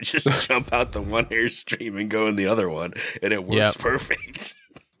 I just jump out the one airstream and go in the other one, and it works perfect.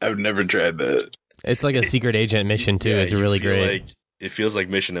 I've never tried that. It's like a secret agent mission too. It's really great. Like, it feels like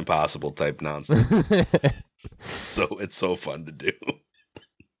Mission Impossible type nonsense. So it's so fun to do.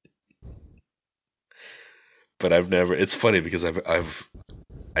 But it's funny because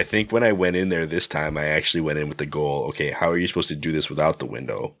I think when I went in there this time, I actually went in with the goal, okay, how are you supposed to do this without the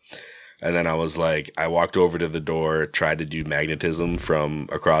window? And then I was like, I walked over to the door, tried to do magnetism from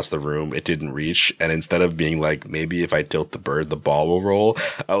across the room. It didn't reach. And instead of being like, maybe if I tilt the bird, the ball will roll,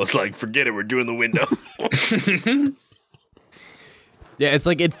 I was like, forget it, we're doing the window. Yeah, it's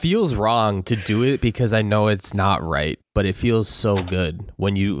like it feels wrong to do it because I know it's not right, but it feels so good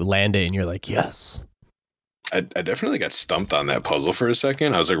when you land it and you're like, yes. I definitely got stumped on that puzzle for a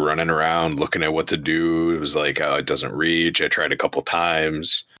second. I was like running around looking at what to do. It was like, oh, it doesn't reach. I tried a couple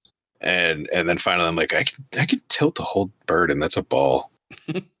times. And then finally I'm like, I can tilt a whole bird and that's a ball.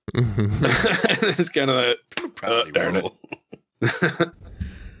 It's kind of that. Darn it.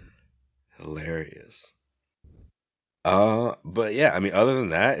 Hilarious. But yeah, I mean, other than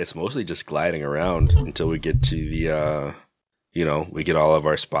that, it's mostly just gliding around until we get to the, we get all of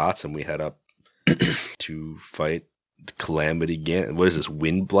our spots and we head up to fight the Calamity Ganon. What is this,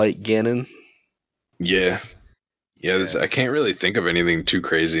 Windblight Ganon? Yeah. I can't really think of anything too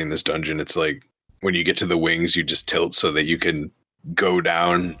crazy in this dungeon. It's like when you get to the wings, you just tilt so that you can go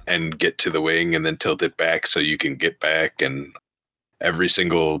down and get to the wing and then tilt it back so you can get back. And every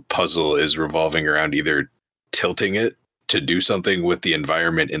single puzzle is revolving around either tilting it to do something with the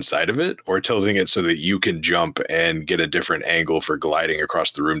environment inside of it or tilting it so that you can jump and get a different angle for gliding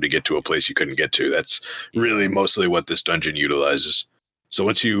across the room to get to a place you couldn't get to. That's really mostly what this dungeon utilizes. So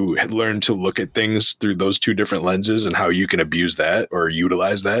once you learn to look at things through those two different lenses and how you can abuse that or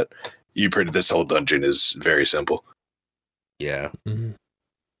utilize that, this whole dungeon is very simple. Yeah. Mm-hmm.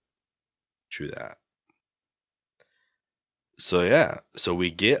 True that. So yeah, so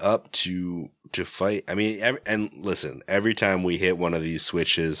we get up to fight. I mean, and listen, every time we hit one of these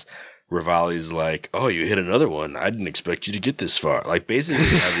switches, Ritaly's like, "Oh, you hit another one. I didn't expect you to get this far." Like basically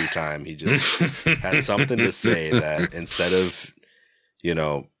every time he just has something to say that instead of,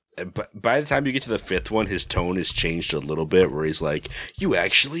 by the time you get to the fifth one, his tone has changed a little bit where he's like, "You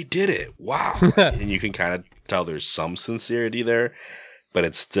actually did it. Wow." And you can kind of tell there's some sincerity there, but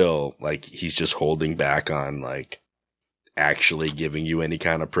it's still like he's just holding back on like actually giving you any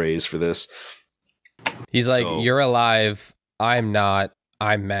kind of praise for this. He's like, you're alive, I'm not,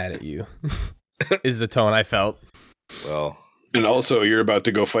 I'm mad at you. Is the tone I felt. Well, and also you're about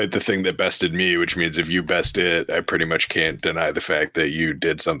to go fight the thing that bested me, which means if you best it, I pretty much can't deny the fact that you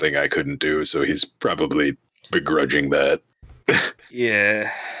did something I couldn't do. So he's probably begrudging that.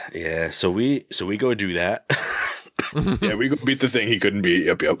 Yeah. So we go do that. Yeah, we go beat the thing he couldn't beat.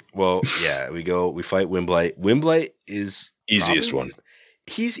 Yep. Well, yeah, we fight Windblight. Windblight is easiest one.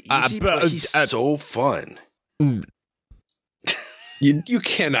 He's easy, but he's so fun. You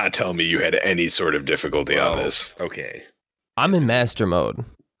cannot tell me you had any sort of difficulty on this. Okay. I'm in master mode.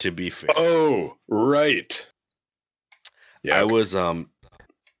 To be fair. Oh, right. Yeah. I was an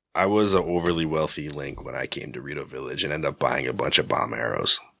overly wealthy Link when I came to Rito Village and ended up buying a bunch of bomb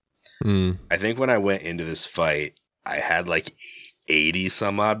arrows. I think when I went into this fight, I had like 80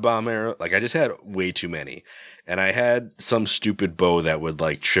 some odd bomb arrows. Like I just had way too many. And I had some stupid bow that would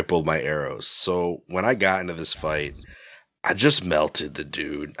like triple my arrows. So when I got into this fight, I just melted the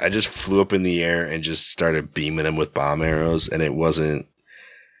dude. I just flew up in the air and just started beaming him with bomb arrows. And it wasn't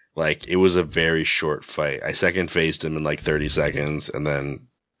like, it was a very short fight. I second phased him in like 30 seconds. And then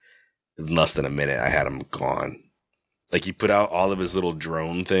in less than a minute, I had him gone. Like, he put out all of his little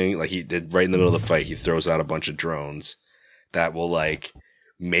drone thing. Like, he did right in the middle of the fight, he throws out a bunch of drones that will, like,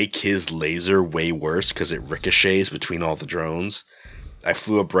 make his laser way worse because it ricochets between all the drones. I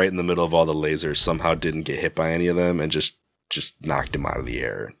flew up right in the middle of all the lasers, somehow didn't get hit by any of them, and just knocked him out of the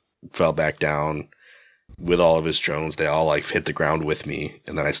air. Fell back down with all of his drones. They all like hit the ground with me,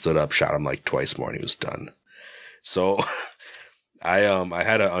 and then I stood up, shot him like twice more, and he was done. So I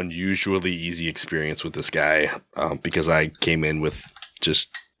had an unusually easy experience with this guy because I came in with just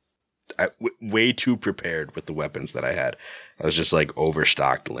way too prepared with the weapons that I had. I was just like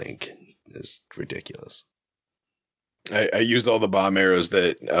overstocked Link. It's ridiculous. I used all the bomb arrows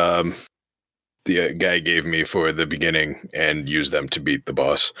that the guy gave me for the beginning and used them to beat the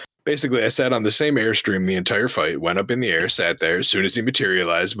boss. Basically, I sat on the same airstream the entire fight, went up in the air, sat there. As soon as he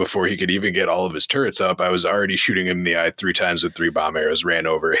materialized, before he could even get all of his turrets up, I was already shooting him in the eye 3 times with 3 bomb arrows, ran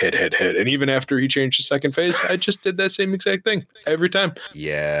over, hit. And even after he changed to second phase, I just did that same exact thing every time.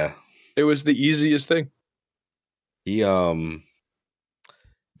 Yeah. It was the easiest thing. He, part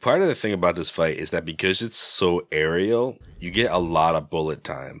of the thing about this fight is that because it's so aerial, you get a lot of bullet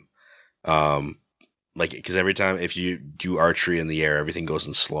time. Like, because every time if you do archery in the air, everything goes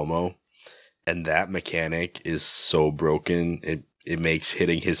in slow-mo, and that mechanic is so broken. It makes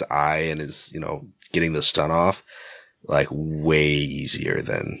hitting his eye and his, getting the stun off like way easier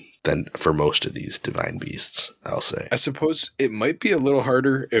than for most of these divine beasts, I'll say. I suppose it might be a little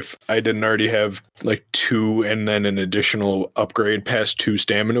harder if I didn't already have like 2 and then an additional upgrade past 2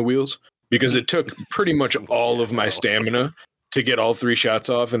 stamina wheels, because it took pretty much all of my stamina to get all 3 shots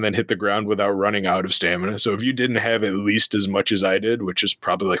off and then hit the ground without running out of stamina. So if you didn't have at least as much as I did, which is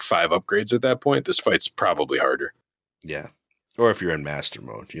probably like 5 upgrades at that point, this fight's probably harder. Yeah. Or if you're in master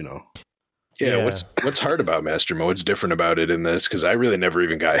mode, Yeah. What's hard about master mode? What's different about it in this? Because I really never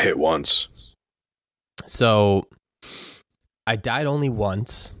even got hit once. So I died only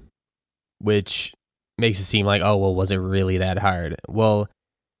once, which makes it seem like, oh, well, was it really that hard? Well,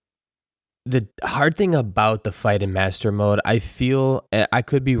 the hard thing about the fight in master mode, I feel, I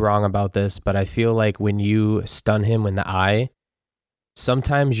could be wrong about this, but I feel like when you stun him in the eye,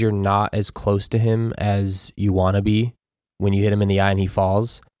 sometimes you're not as close to him as you want to be when you hit him in the eye and he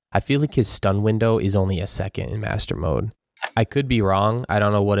falls. I feel like his stun window is only a second in master mode. I could be wrong. I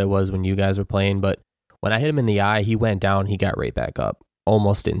don't know what it was when you guys were playing, but when I hit him in the eye, he went down, he got right back up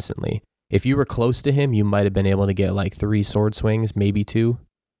almost instantly. If you were close to him, you might have been able to get like 3 sword swings, maybe 2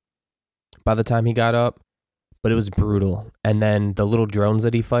 by the time he got up, but it was brutal. And then the little drones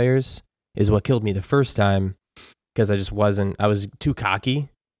that he fires is what killed me the first time, because I was too cocky,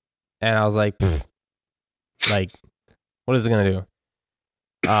 and I was like, like, what is it going to do?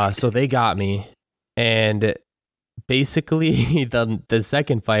 So they got me, and basically the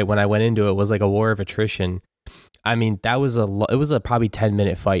second fight when I went into it was like a war of attrition. I mean, it was a probably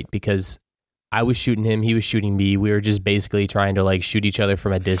 10-minute fight, because I was shooting him, he was shooting me. We were just basically trying to like shoot each other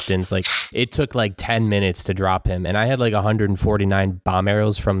from a distance. Like, it took like 10 minutes to drop him, and I had like 149 bomb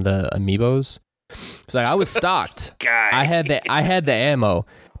arrows from the amiibos. So like, I was stocked. I had the ammo,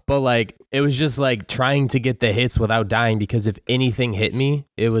 but like it was just like trying to get the hits without dying, because if anything hit me,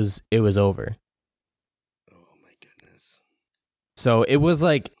 it was over. Oh my goodness. So it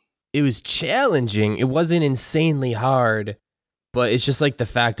was challenging. It wasn't insanely hard. But it's just like the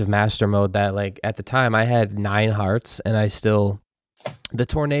fact of master mode that like at the time I had 9 hearts, and the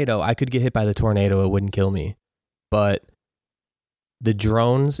tornado, I could get hit by the tornado, it wouldn't kill me. But the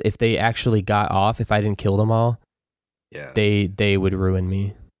drones, if they actually got off, if I didn't kill them all, yeah, they would ruin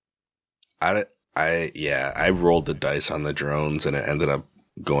me. I rolled the dice on the drones, and it ended up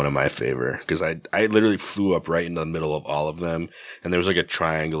going in my favor, because I literally flew up right in the middle of all of them, and there was like a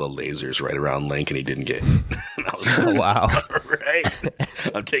triangle of lasers right around Link, and he didn't get hit. And I was like, oh, wow. All right,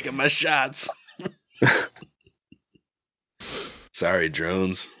 I'm taking my shots. Sorry,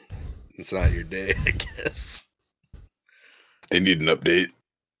 drones. It's not your day, I guess. They need an update.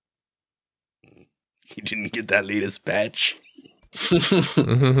 You didn't get that latest patch.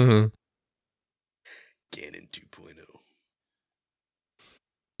 Mm-hmm. Ganon 2.0.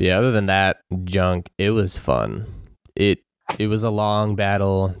 Yeah, other than that junk, it was fun. It was a long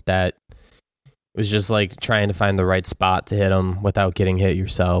battle that was just like trying to find the right spot to hit him without getting hit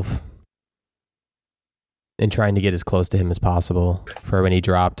yourself, and trying to get as close to him as possible for when he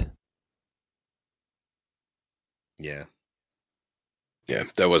dropped. Yeah. Yeah,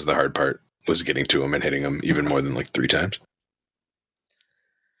 that was the hard part, was getting to him and hitting him even more than like 3 times.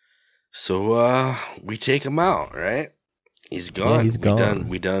 So we take him out, right? He's gone. Yeah, he's gone.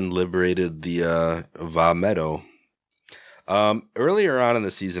 We done liberated the Va Meadow. Earlier on in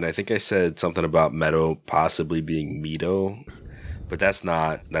the season, I think I said something about Meadow possibly being Meadow, but that's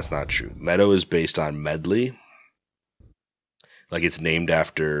not true. Meadow is based on Medley. Like, it's named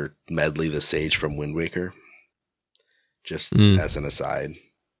after Medley the Sage from Wind Waker. just as an aside.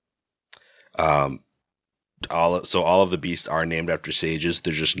 All of the beasts are named after sages.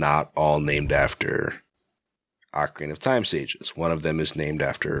 They're just not all named after Ocarina of Time sages. One of them is named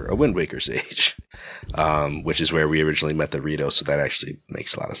after a Wind Waker sage, which is where we originally met the Rito. So that actually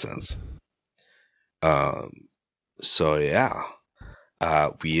makes a lot of sense. So yeah,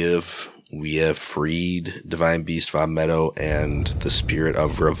 we have freed Divine Beast Vah Medoh and the spirit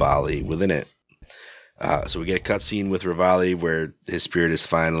of Ritaly within it. So we get a cutscene with Ritaly where his spirit is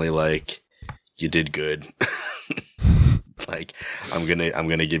finally like, "You did good." Like, I'm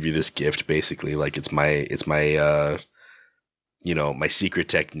gonna give you this gift, basically. Like, it's my my secret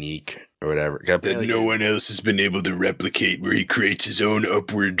technique or whatever. That no one else has been able to replicate, where he creates his own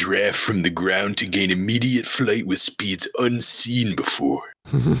upward draft from the ground to gain immediate flight with speeds unseen before.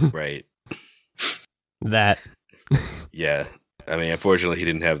 Right. That. Yeah. I mean, unfortunately, he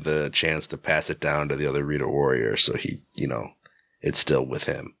didn't have the chance to pass it down to the other Rito warrior, so he, it's still with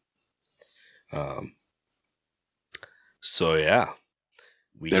him. So yeah.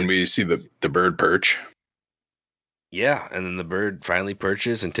 We see the bird perch. Yeah, and then the bird finally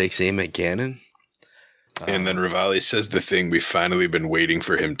perches and takes aim at Ganon. And then Ritaly says the thing we've finally been waiting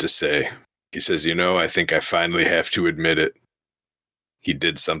for him to say. He says, I think I finally have to admit it. He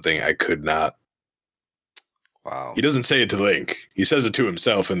did something I could not. Wow. He doesn't say it to Link. He says it to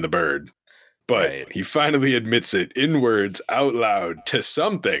himself and the bird. But He finally admits it in words out loud to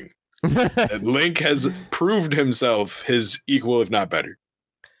something. That Link has proved himself his equal, if not better.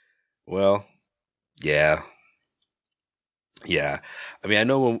 Well, yeah. Yeah. I mean, I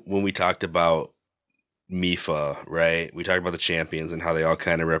know when we talked about Mifa, right? We talked about the champions and how they all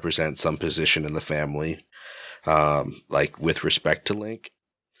kind of represent some position in the family, like with respect to Link.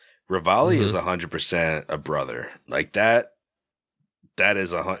 Ritaly is 100% a brother. Like that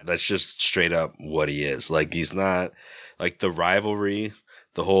is that's just straight up what he is. Like, he's not like the rivalry,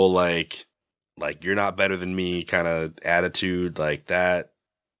 the whole like you're not better than me kind of attitude, like that.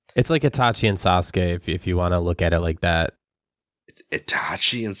 It's like Itachi and Sasuke, if you want to look at it like that.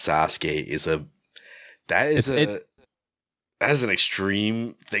 Itachi and Sasuke that is an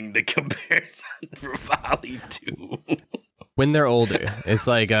extreme thing to compare Ritaly to. When they're older, it's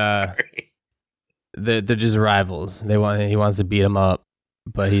like they're just rivals. He wants to beat him up,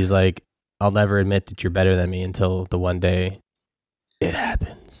 but he's like, I'll never admit that you're better than me until the one day it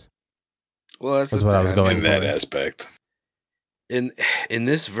happens. Well, that's what I was going in for. That aspect. In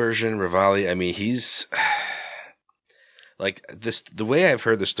this version, Ritaly, I mean, he's like this. The way I've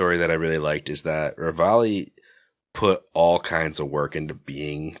heard the story that I really liked is that Ritaly put all kinds of work into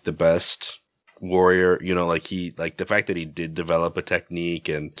being the best warrior. Like the fact that he did develop a technique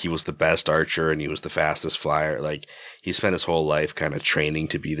and he was the best archer and he was the fastest flyer. Like, he spent his whole life kind of training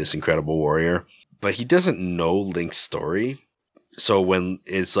to be this incredible warrior, but he doesn't know Link's story. So when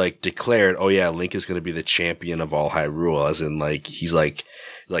it's like declared, oh yeah, Link is going to be the champion of all Hyrule, as in like, he's like,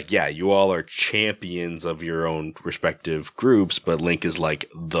 yeah, you all are champions of your own respective groups, but Link is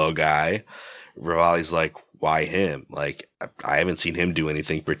like the guy. Ritaly's like, why him? Like, I haven't seen him do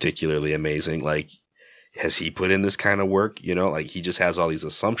anything particularly amazing. Like, has he put in this kind of work? Like, he just has all these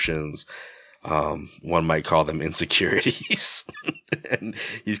assumptions. One might call them insecurities. And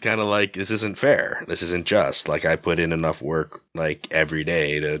he's kind of like, this isn't fair. This isn't just. Like, I put in enough work, like, every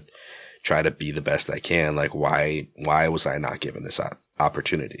day to try to be the best I can. Like, why was I not given this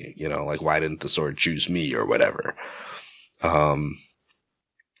opportunity? Like, why didn't the sword choose me or whatever?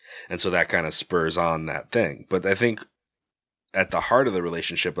 And so that kind of spurs on that thing. But I think at the heart of the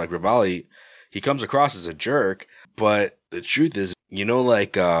relationship, like Ritaly, he comes across as a jerk, but the truth is,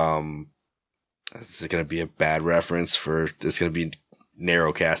 like, this is going to be a bad reference it's going to be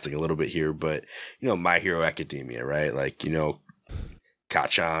narrow casting a little bit here, but, My Hero Academia, right? Like,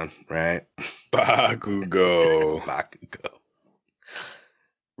 Kachan, right? Bakugo.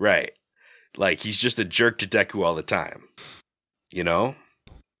 Right. Like, he's just a jerk to Deku all the time,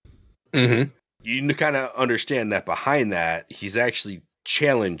 Mm-hmm. You kind of understand that behind that, he's actually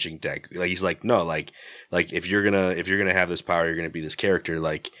challenging Deku. Like, he's like, no, like if you're gonna have this power, you're gonna be this character.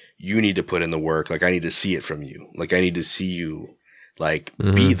 Like, you need to put in the work. Like, I need to see it from you. Like, I need to see you, like,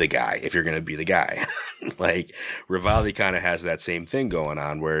 be the guy if you're gonna be the guy. Like, Ritaly kind of has that same thing going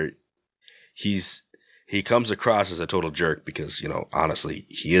on where he comes across as a total jerk because, honestly,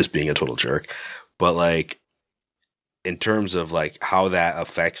 he is being a total jerk. But like, in terms of like how that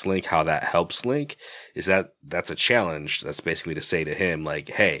affects Link, how that helps Link, is that's a challenge. That's basically to say to him, like,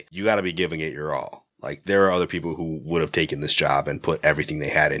 hey, you got to be giving it your all. Like, there are other people who would have taken this job and put everything they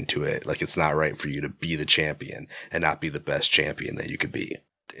had into it. Like, it's not right for you to be the champion and not be the best champion that you could be.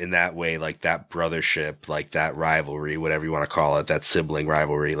 in that way, like that brothership, like that rivalry, whatever you want to call it, that sibling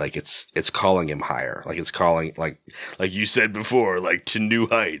rivalry, like it's calling him higher. Like it's calling, like you said before, like to new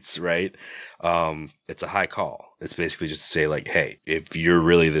heights, right? It's a high call. It's basically just to say like, hey, if you're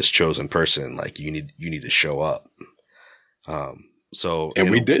really this chosen person, like you need to show up. So, and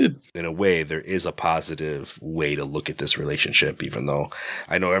we did. In a way, there is a positive way to look at this relationship, even though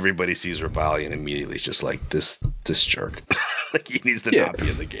I know everybody sees Ritaly and immediately it's just like this jerk. Like he needs to not be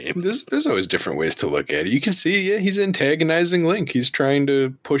in the game. There's always different ways to look at it. You can see, he's antagonizing Link. He's trying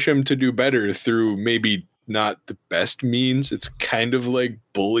to push him to do better through maybe not the best means. It's kind of like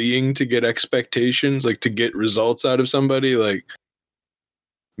bullying to get expectations, like to get results out of somebody, like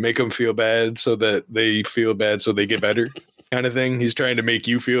make them feel bad so that they feel bad so they get better. Kind of thing. He's trying to make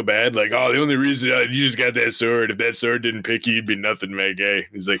you feel bad. Like, oh, the only reason you just got that sword, if that sword didn't pick you, you'd be nothing, my guy.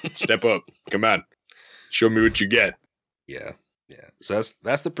 He's like, step up. Come on. Show me what you get. Yeah. Yeah. So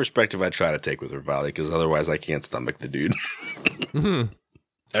that's the perspective I try to take with Ritaly, because otherwise I can't stomach the dude. Mm-hmm.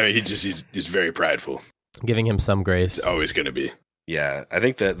 I mean, he's very prideful. Giving him some grace. It's always going to be. Yeah. I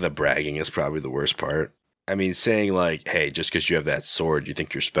think that the bragging is probably the worst part. I mean, saying like, hey, just because you have that sword, you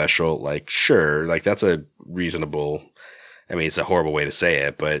think you're special. Like, sure. Like that's a reasonable... I mean, it's a horrible way to say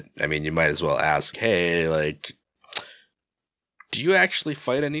it, but I mean, you might as well ask, hey, like, do you actually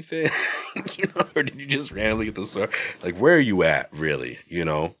fight anything? Or did you just randomly get the sword? Like, where are you at, really?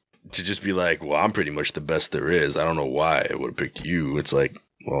 To just be like, well, I'm pretty much the best there is. I don't know why I would have picked you. It's like,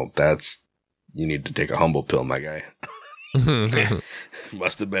 well, you need to take a humble pill, my guy.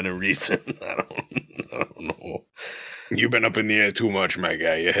 Must have been a reason. I don't know. You've been up in the air too much, my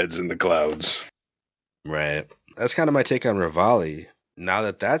guy. Your head's in the clouds. Right. That's kind of my take on Ritaly. Now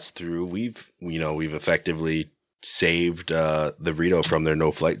that that's through, we've effectively saved the Rito from their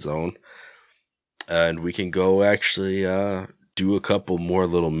no-flight zone, and we can go actually do a couple more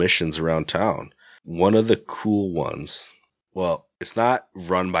little missions around town. One of the cool ones, well, it's not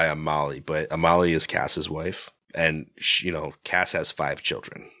run by Amali, but Amali is Cass's wife, and Cass has 5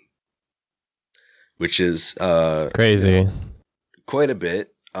 children, which is crazy, quite a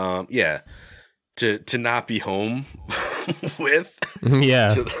bit. Yeah. To not be home with, to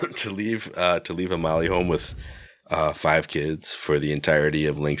leave Amali home with 5 kids for the entirety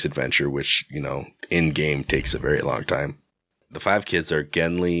of Link's adventure, which in game takes a very long time. The 5 kids are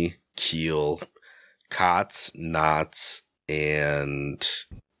Genli, Keel, Kotz, Knots, and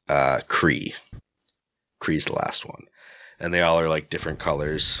Kree. Kree's the last one, and they all are like different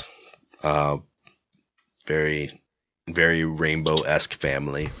colors. Very, very rainbow-esque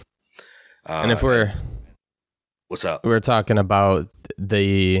family. And if we're what's up? We're talking about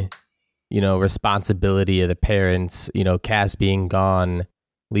the responsibility of the parents, Cass being gone,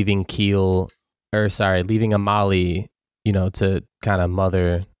 leaving Amali, to kind of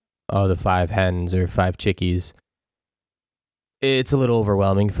mother the 5 hens or 5 chickies. It's a little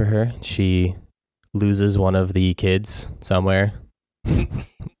overwhelming for her. She loses one of the kids somewhere,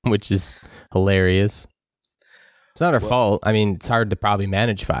 which is hilarious. It's not her fault. I mean, it's hard to probably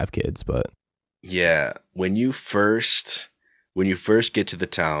manage 5 kids, but yeah, when you first get to the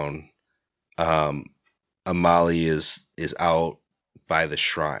town, Amali is out by the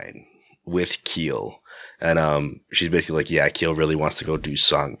shrine with Keel, and she's basically like, yeah, Keel really wants to go do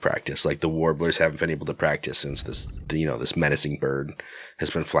song practice. Like the warblers haven't been able to practice since this menacing bird has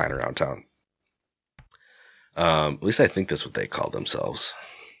been flying around town. At least I think that's what they call themselves.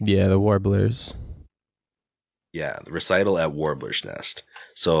 Yeah, the warblers. Yeah, the recital at Warbler's Nest.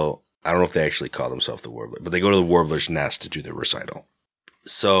 So I don't know if they actually call themselves the Warbler, but they go to the Warbler's Nest to do their recital.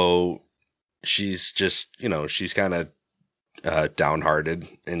 So she's just, she's kind of downhearted,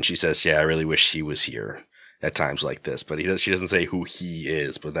 and she says, yeah, I really wish he was here at times like this. But she doesn't say who he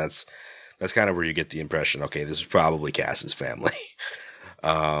is, but that's kind of where you get the impression, okay, this is probably Cass's family.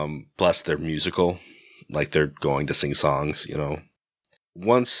 Plus they're musical, like they're going to sing songs,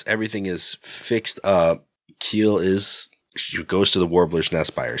 Once everything is fixed up, she goes to the Warbler's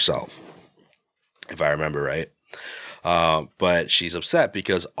Nest by herself, if I remember right. But she's upset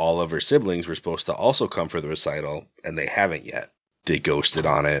because all of her siblings were supposed to also come for the recital, and they haven't yet. They ghosted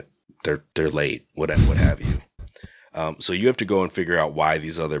on it. They're late, what have you. So you have to go and figure out why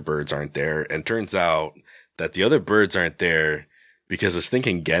these other birds aren't there. And it turns out that the other birds aren't there because it's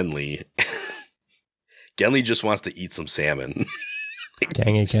thinking Genli. Genli just wants to eat some salmon.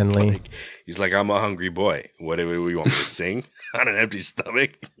 Dang it, Genli. He's like, I'm a hungry boy. What do you want me to sing on an empty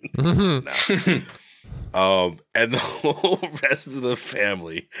stomach? No. And the whole rest of the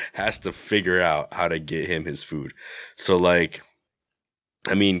family has to figure out how to get him his food. So,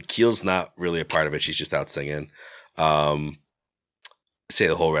 Keel's not really a part of it. She's just out singing. say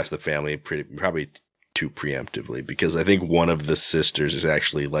the whole rest of the family probably too preemptively, because I think one of the sisters is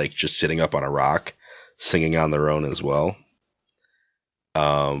actually like just sitting up on a rock singing on their own as well.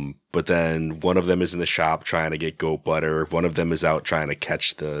 But then one of them is in the shop trying to get goat butter. One of them is out trying to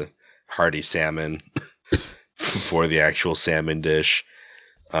catch the hearty salmon for the actual salmon dish.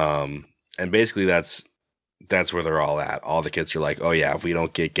 And basically that's where they're all at. All the kids are like, oh yeah, if we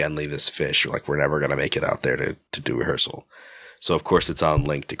don't get Genly this fish, like we're never going to make it out there to do rehearsal. So of course it's on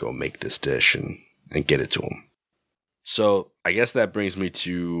Link to go make this dish and get it to him. So I guess that brings me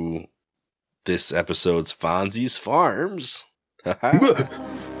to this episode's Fonzie's Farms. He's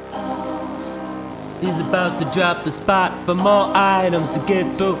about to drop the spot for more items to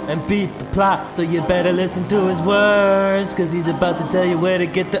get through and beat the plot. So you better listen to his words, cause he's about to tell you where to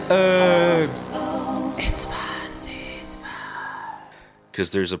get the herbs. It's Fonzie's Farm.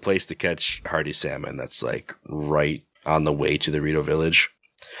 Because there's a place to catch hardy salmon that's like right on the way to the Rito village.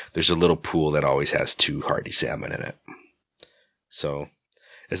 There's a little pool that always has 2 hardy salmon in it. So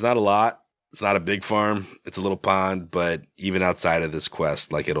it's not a lot. It's not a big farm. It's a little pond, but even outside of this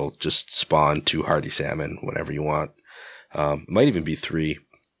quest, like it'll just spawn 2 hardy salmon whenever you want. It might even be 3.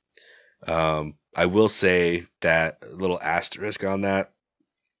 I will say that a little asterisk on that.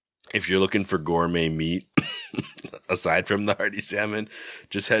 If you're looking for gourmet meat, aside from the hardy salmon,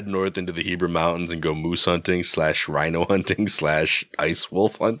 just head north into the Heber Mountains and go moose hunting / rhino hunting / ice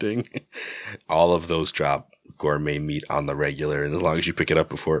wolf hunting. All of those drop gourmet meat on the regular, and as long as you pick it up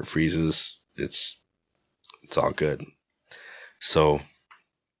before it freezes, it's all good. So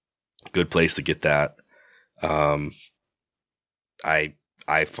good place to get that. I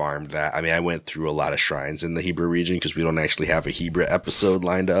farmed that. I mean, I went through a lot of shrines in the Heber region because we don't actually have a Heber episode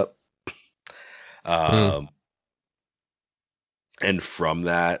lined up. And from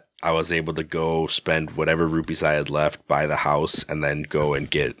that, I was able to go spend whatever rupees I had left, buy the house, and then go and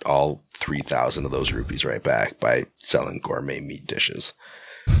get all 3,000 of those rupees right back by selling gourmet meat dishes.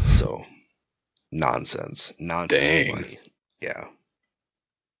 So nonsense Dang. money. Yeah.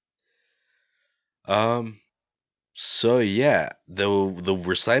 So yeah, the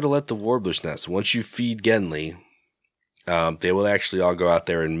recital at the Warbler's Nest. Once you feed Genly, they will actually all go out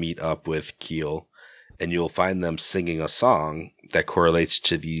there and meet up with Keel, and you'll find them singing a song that correlates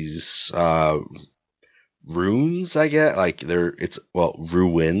to these runes. I get like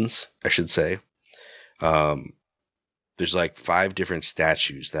ruins, I should say. There's like 5 different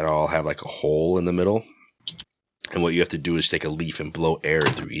statues that all have like a hole in the middle. And what you have to do is take a leaf and blow air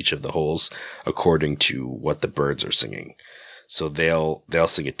through each of the holes according to what the birds are singing. So they'll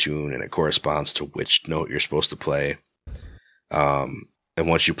sing a tune and it corresponds to which note you're supposed to play. And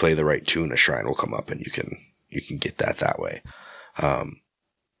once you play the right tune, a shrine will come up and you can get that way.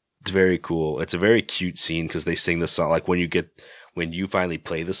 It's very cool. It's a very cute scene because they sing the song. Like when you finally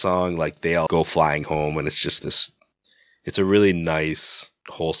play the song, like they all go flying home, and it's just it's a really nice,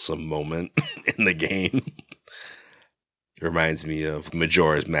 wholesome moment in the game. It reminds me of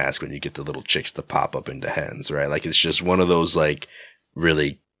Majora's Mask when you get the little chicks to pop up into hens, right? Like it's just one of those like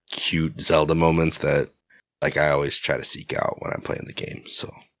really cute Zelda moments that like I always try to seek out when I'm playing the game.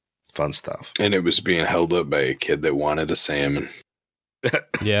 So fun stuff. And it was being held up by a kid that wanted a salmon.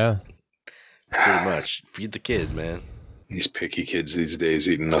 Yeah. Pretty much. Feed the kid, man. These picky kids these days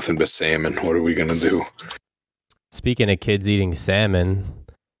eating nothing but salmon. What are we going to do? Speaking of kids eating salmon,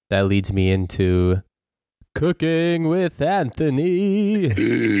 that leads me into Cooking with Anthony.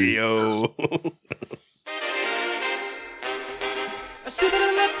 Yo.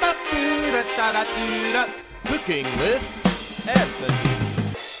 Cooking with Anthony.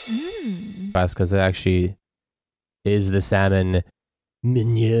 That's because it actually is the salmon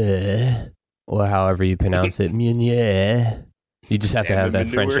meunier, or however you pronounce it, meunier. You just have Salmon to have that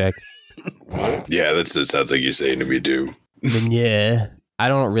manure. French accent. Yeah, that sounds like you're saying to me too. Meunier. I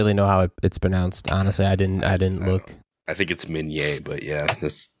don't really know how it's pronounced. Honestly, I didn't look. I think it's Minier, but yeah,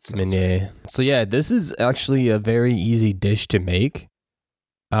 this Meunier. So yeah, this is actually a very easy dish to make,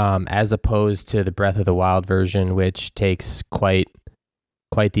 as opposed to the Breath of the Wild version, which takes quite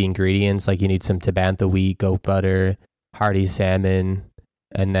the ingredients. Like you need some Tabantha wheat, goat butter, hearty salmon,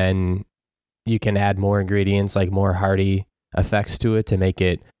 and then you can add more ingredients like more hearty effects to it to make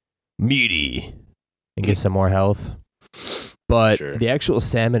it meaty and get some more health. But Sure. the actual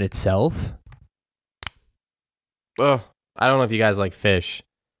salmon itself, I don't know if you guys like fish,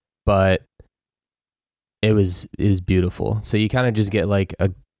 but it was beautiful. So you kind of just get like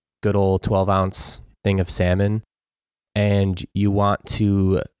a good old 12-ounce thing of salmon, and you want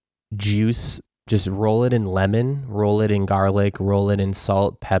to just roll it in lemon, roll it in garlic, roll it in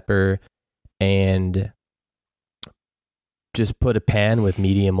salt, pepper, and just put a pan with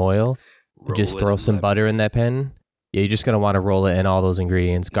medium oil. Just throw some butter in that pan. Yeah, you're just going to want to roll it in all those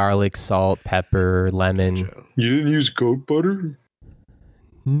ingredients. Garlic, salt, pepper, lemon. You didn't use goat butter?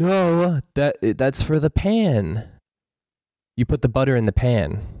 No, that's for the pan. You put the butter in the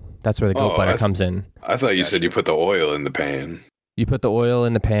pan. That's where the goat butter comes in. I thought you said you put the oil in the pan. You put the oil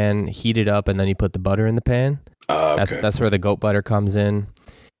in the pan, heat it up, and then you put the butter in the pan. Okay. That's where the goat butter comes in.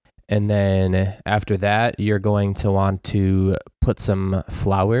 And then after that, you're going to want to put some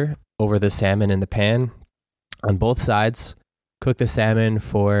flour over the salmon in the pan on both sides. Cook the salmon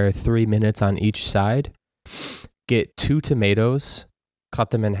for 3 minutes on each side. Get 2 tomatoes, cut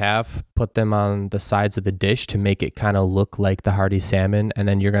them in half, put them on the sides of the dish to make it kind of look like the hearty salmon. And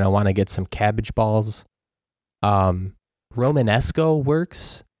then you're going to want to get some cabbage balls. Romanesco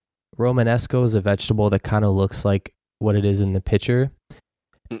works. Romanesco is a vegetable that kind of looks like what it is in the picture.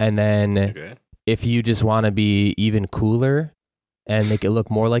 And then if you just want to be even cooler and make it look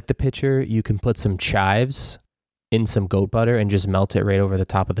more like the picture, you can put some chives in some goat butter and just melt it right over the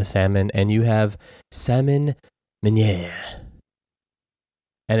top of the salmon. And you have salmon meunière.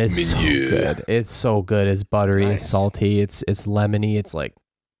 And it's so good. It's so good. It's buttery, it's salty, it's lemony. It's like...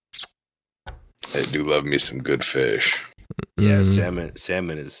 I do love me some good fish. Yeah,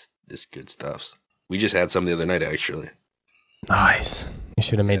 salmon is good stuff. We just had some the other night, actually. Nice. You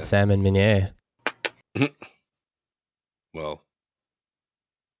should have made salmon meunière. Well,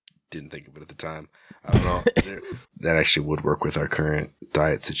 didn't think of it at the time. I don't know. That actually would work with our current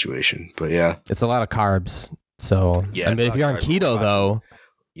diet situation. But yeah. It's a lot of carbs. So, but if you're on keto, though.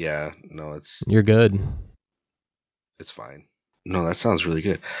 Yeah, no, you're good. It's fine. No, that sounds really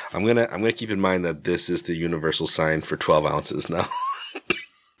good. I'm gonna keep in mind that this is the universal sign for 12 ounces now.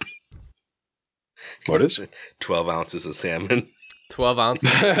 What is it? 12 ounces of salmon. 12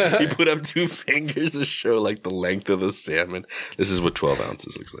 ounces? He put up 2 fingers to show like the length of the salmon. This is what 12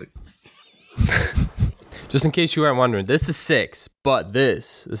 ounces looks like. Just in case you weren't wondering, this is 6, but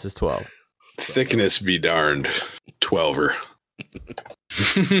this is 12. Thickness be darned. 12er.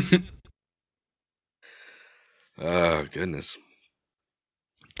 Oh, goodness.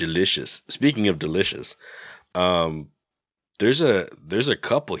 Delicious. Speaking of delicious, there's a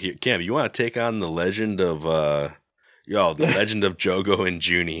couple here. Cam, you want to take on the legend of legend of Jogo and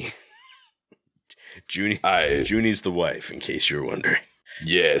Junie. Junie's the wife, in case you're wondering.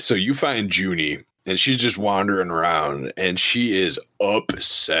 Yeah, so you find Junie, and she's just wandering around, and she is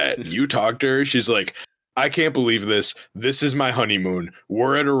upset. You talk to her, she's like, I can't believe this. This is my honeymoon.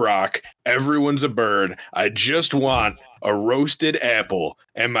 We're at a rock. Everyone's a bird. I just want a roasted apple.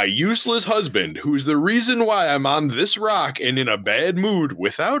 And my useless husband, who's the reason why I'm on this rock and in a bad mood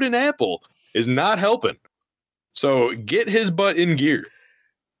without an apple, is not helping. So get his butt in gear.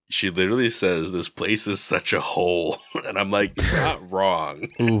 She literally says, this place is such a hole. And I'm like, you're not wrong.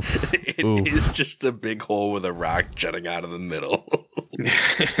 It is just a big hole with a rock jutting out of the middle.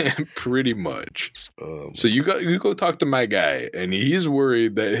 Pretty much. So you go talk to my guy, and he's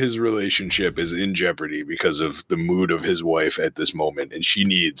worried that his relationship is in jeopardy because of the mood of his wife at this moment, and she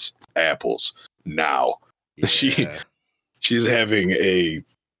needs apples now. Yeah. She's having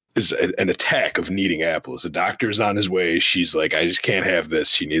an attack of needing apples. The doctor's on his way. She's like, I just can't have this.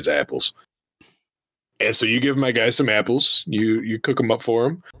 She needs apples. And so you give my guy some apples. You cook them up for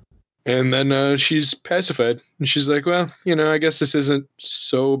him. And then she's pacified. And she's like, well, I guess this isn't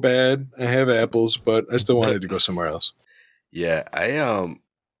so bad. I have apples, but I still wanted to go somewhere else. Yeah,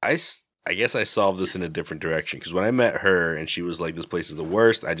 I guess I solved this in a different direction. Because when I met her and she was like, this place is the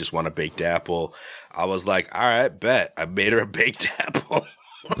worst. I just want a baked apple. I was like, all right, bet. I made her a baked apple.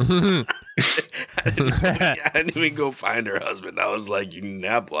 I didn't even go find her husband. I was like, you need an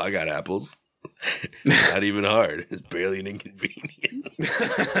apple? I got apples. Not even hard. It's barely an inconvenience.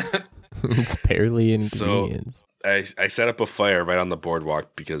 It's barely an inconvenience. So I set up a fire right on the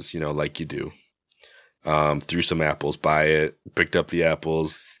boardwalk because, like you do. Threw some apples by it, picked up the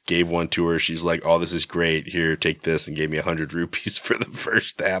apples, gave one to her. She's like, oh, this is great. Here, take this, and gave me 100 rupees for the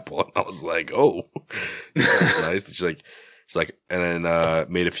first apple. And I was like, oh, that's nice. She's like, and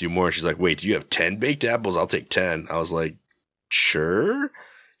then made a few more. She's like, wait, do you have 10 baked apples? I'll take 10. I was like, sure.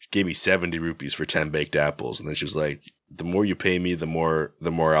 She gave me 70 rupees for 10 baked apples. And then she was like, the more you pay me, the more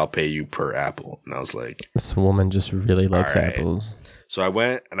I'll pay you per apple. And I was like, this woman just really likes apples. So I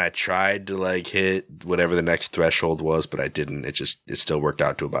went and I tried to hit whatever the next threshold was, but I didn't. It still worked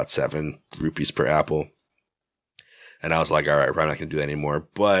out to about 7 rupees per apple. And I was like, all right, I'm not going to do that anymore.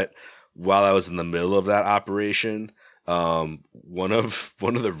 But while I was in the middle of that operation, one of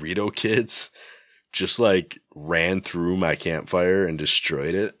the Rito kids just ran through my campfire and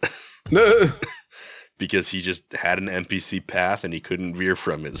destroyed it. because he just had an NPC path and he couldn't veer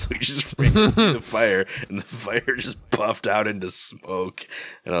from it. So he just ran into the fire, and the fire just puffed out into smoke.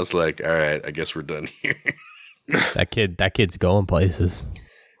 And I was like, all right, I guess we're done here. That kid's going places.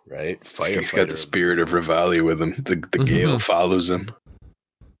 Right? He's got the spirit of Ritaly with him. The gale follows him.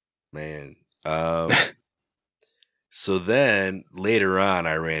 Man. So then later on,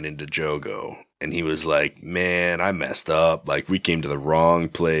 I ran into Jogo, and he was like, man, I messed up. Like, we came to the wrong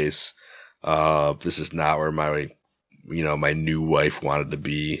place. This is not where my new wife wanted to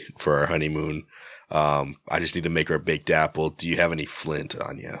be for our honeymoon. I just need to make her a baked apple. Do you have any flint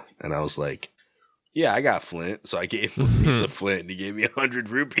on you? And I was like, yeah, I got flint. So I gave him a piece of flint, and he gave me 100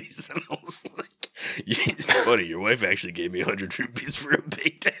 rupees. And I was like, it's funny. Your wife actually gave me 100 rupees for a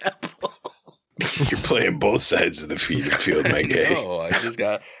baked apple. You're playing both sides of the field, my guy. No, I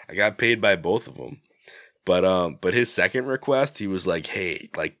got paid by both of them. But his second request, he was like, hey,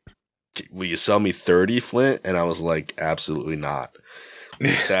 like, will you sell me 30 flint? And I was like, absolutely not.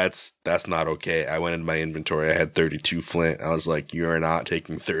 That's not okay. I went in my inventory. I had 32 flint. I was like, you are not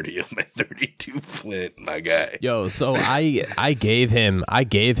taking 30 of my 32 flint, my guy. Yo, so I gave him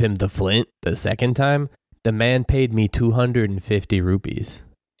the flint the second time. The man paid me 250 rupees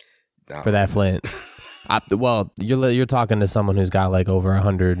for that flint. Well, you're talking to someone who's got like over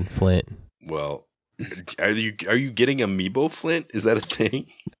 100 flint. Well, are you getting amiibo flint? Is that a thing?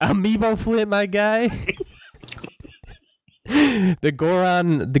 Amiibo flint, my guy. The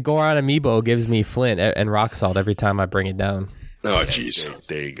Goron amiibo gives me flint and rock salt every time I bring it down. Oh, jeez.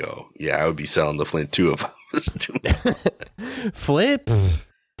 There you go. Yeah, I would be selling the flint too if I was doing that. Flip,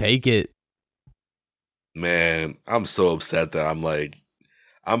 take it. Man, I'm so upset that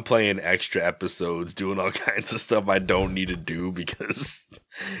I'm playing extra episodes, doing all kinds of stuff I don't need to do because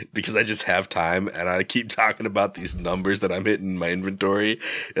I just have time, and I keep talking about these numbers that I'm hitting in my inventory,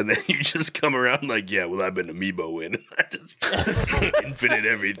 and then you just come around like, yeah, well, I've been amiibo in, and I just infinite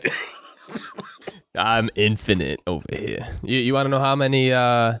everything. I'm infinite over here. You want to know how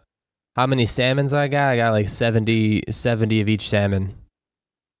many salmons I got? I got like 70 of each salmon.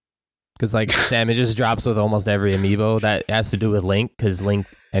 Because like salmon just drops with almost every amiibo. That has to do with Link, because Link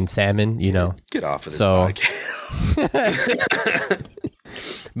and salmon, Get off of this podcast.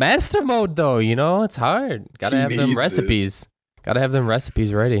 Master mode though, it's hard. Gotta have them recipes. Gotta have them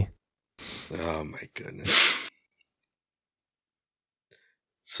recipes ready. Oh my goodness.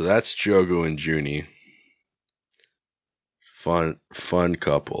 So that's Jogo and Junie. Fun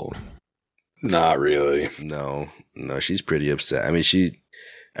couple. Not really. No, she's pretty upset. I mean,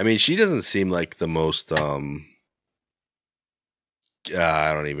 she doesn't seem like the most I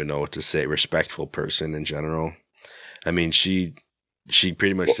don't even know what to say, respectful person in general. I mean, she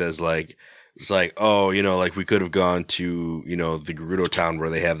pretty much says like, it's like, oh, like we could have gone to, the Gerudo town where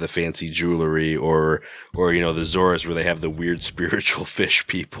they have the fancy jewelry, or the Zoras where they have the weird spiritual fish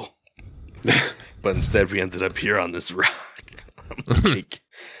people. But instead we ended up here on this rock. I'm like,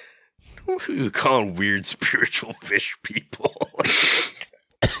 what are you calling weird spiritual fish people?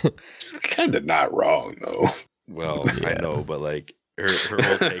 It's kind of not wrong though. Well, yeah. I know, but like her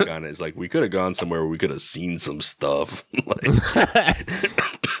whole take on it is like, we could have gone somewhere where we could have seen some stuff.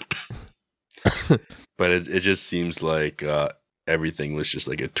 But it just seems like everything was just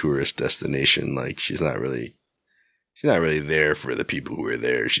like a tourist destination. Like she's not really there for the people who are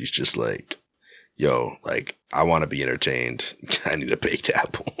there. She's just like, yo, like, I want to be entertained. I need a baked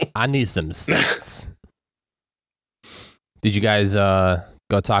apple. I need some sense. Did you guys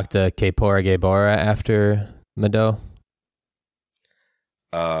go talk to Kapora Gebora after Mado?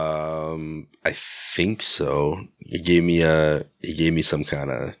 I think so. He gave me some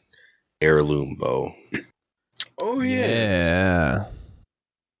kind of heirloom bow. Oh yeah.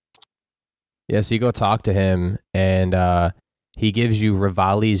 Yeah, so you go talk to him, and he gives you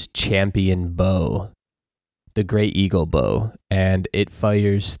Ritaly's champion bow, the Great Eagle bow, and it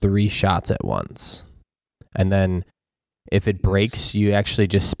fires 3 shots at once. And then if it breaks, you actually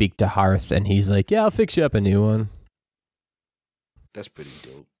just speak to Hearth, and he's like, yeah, I'll fix you up a new one. That's pretty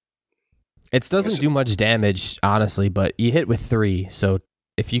dope. It doesn't do much damage, honestly, but you hit with 3, so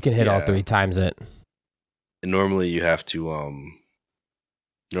if you can hit all 3 times it. And normally you have to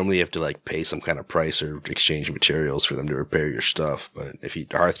like pay some kind of price or exchange materials for them to repair your stuff. But if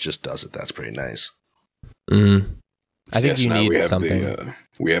Hearth just does it, that's pretty nice. Mm. I think you need something.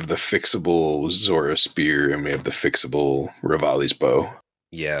 We have the fixable Zora spear, and we have the fixable Ritaly's bow.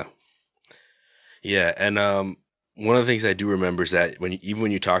 Yeah. Yeah, and one of the things I do remember is that when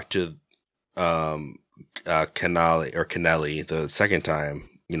you talk to Canelli the second time,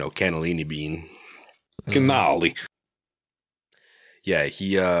 Cannellini bean. Canali. Yeah,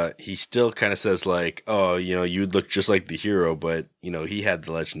 he still kind of says like, oh, you'd look just like the hero, but he had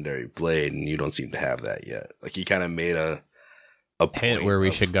the legendary blade, and you don't seem to have that yet. Like he kind of made a hint where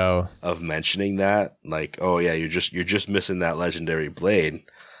we should go of mentioning that, like, oh yeah, you're just missing that legendary blade.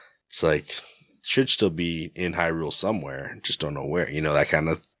 It's like should still be in Hyrule somewhere, just don't know where. That kind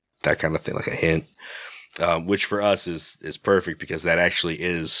of thing, like a hint, which for us is perfect because that actually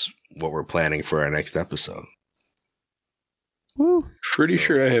is what we're planning for our next episode. Woo. Pretty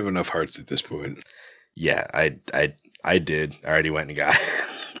sure I have enough hearts at this point. Yeah, I did. I already went and got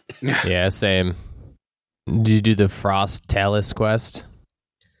it. Yeah, same. Did you do the Frost Talus quest?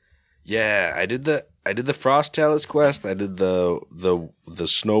 Yeah, I did the Frost Talus quest. I did the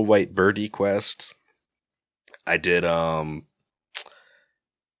Snow White Birdie quest. I did I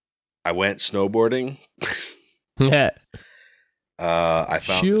went snowboarding. Yeah. I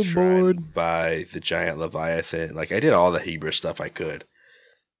found Shield the shrine board by the giant Leviathan. Like I did all the Hebrew stuff I could.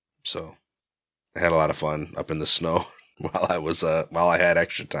 So I had a lot of fun up in the snow while I had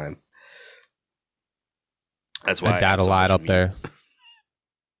extra time. That's why I died a lot up there.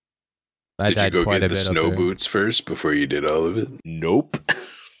 Did you go get the snow boots first before you did all of it? Nope.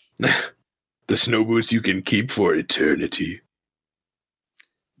 The snow boots you can keep for eternity.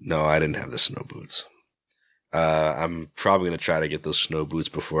 No, I didn't have the snow boots. I'm probably gonna try to get those snow boots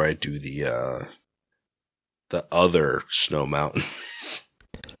before I do the other snow mountains.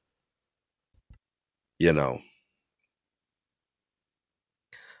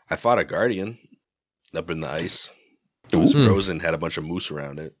 I fought a guardian up in the ice. It was frozen, had a bunch of moose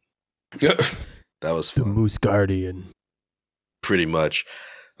around it. That was fun. The Moose Guardian. Pretty much.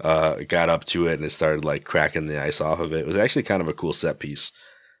 Got up to it and it started like cracking the ice off of it. It was actually kind of a cool set piece.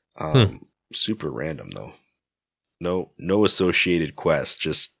 Super random though. No associated quest.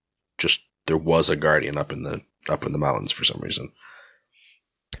 Just there was a guardian up in the mountains for some reason.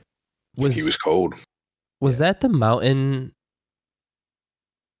 He was cold. Was that the mountain?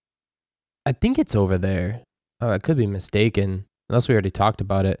 I think it's over there. Oh, I could be mistaken. Unless we already talked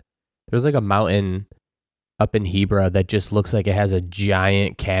about it. There's like a mountain up in Hebra that just looks like it has a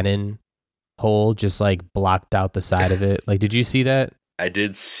giant cannon hole just like blocked out the side of it. Like, did you see that? I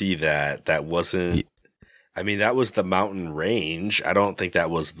did see that. That wasn't... I mean, that was the mountain range. I don't think that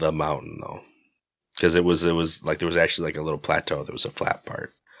was the mountain though. Because it was like there was actually like a little plateau. There was a flat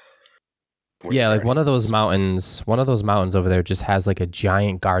part. Yeah, like one of those mountains over there just has like a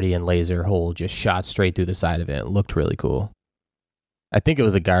giant guardian laser hole just shot straight through the side of it. It looked really cool. I think it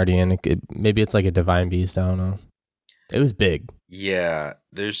was a guardian. Maybe it's like a divine beast. I don't know. It was big. Yeah,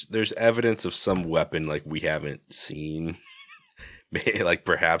 there's evidence of some weapon like we haven't seen. Maybe, like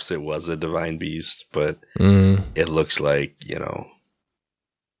perhaps it was a divine beast, but it looks like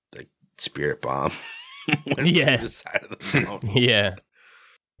like spirit bomb. Yeah. The side of the mountain. Yeah.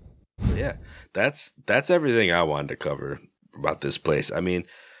 Yeah, that's everything I wanted to cover about this place. I mean,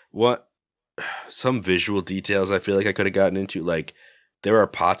 some visual details I feel like I could have gotten into. Like, there are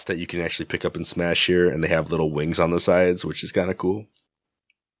pots that you can actually pick up and smash here, and they have little wings on the sides, which is kind of cool.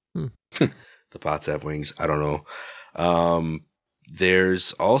 The pots have wings. I don't know.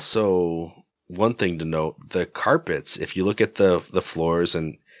 There's also one thing to note: the carpets. If you look at the floors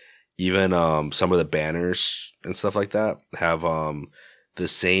and even some of the banners and stuff like that, have the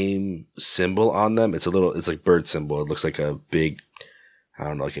same symbol on them. It's like bird symbol. It looks like a big, I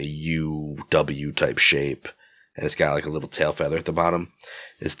don't know, like a UW type shape. And it's got like a little tail feather at the bottom.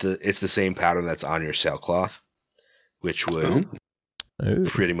 It's the same pattern that's on your sailcloth, which would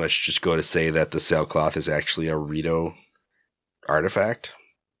pretty much just go to say that the sailcloth is actually a Rito artifact,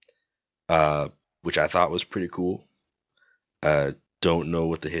 which I thought was pretty cool. Don't know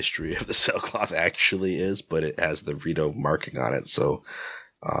what the history of the sailcloth actually is, but it has the Rito marking on it. So,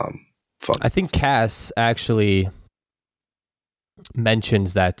 I think Cass actually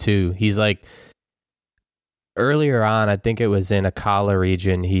mentions that too. He's like, earlier on, I think it was in Akala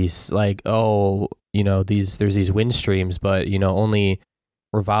region. He's like, oh, there's these wind streams, but only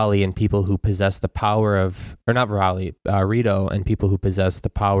Rivali and people who possess the power of, or not Rivali, Rito and people who possess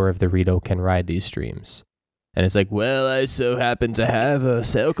the power of the Rito can ride these streams. And it's like, well, I so happen to have a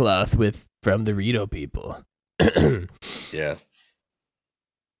sailcloth from the Rito people. Yeah.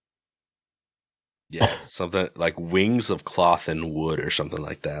 Yeah, something like wings of cloth and wood or something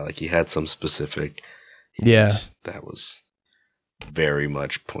like that. Like he had some specific... Yeah. That was very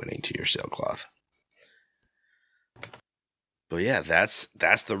much pointing to your sailcloth. But yeah, that's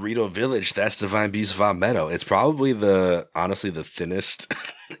the Rito Village. That's Divine Beast Von Meadow. It's probably honestly the thinnest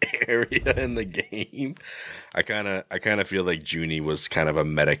area in the game. I kind of feel like Junie was kind of a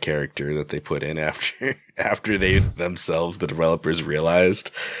meta character that they put in after they themselves, the developers,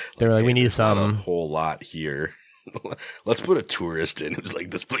 realized They were like, we need there's not a some. whole lot here. Let's put a tourist in who's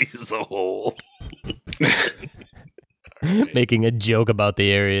like, this place is a hole. Making a joke about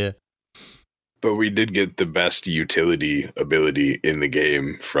the area. But we did get the best utility ability in the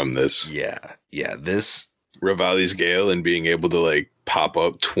game from this. Yeah. This Rivali's Gale and being able to like pop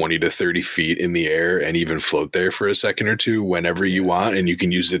up 20 to 30 feet in the air and even float there for a second or two whenever you want. And you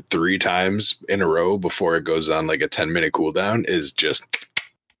can use it 3 times in a row before it goes on like a 10-minute cooldown is just...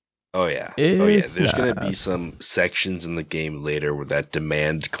 Oh yeah. It's There's going to be nice. some sections in the game later where that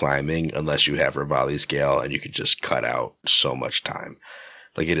demand climbing unless you have Rivali's Gale, and you could just cut out so much time.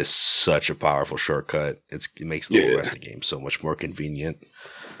 Like, it is such a powerful shortcut. It makes the whole rest of the game so much more convenient.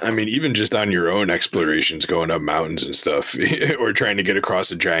 I mean, even just on your own explorations, going up mountains and stuff, or trying to get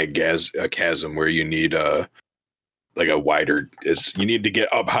across a giant chasm where you need like a wider, you need to get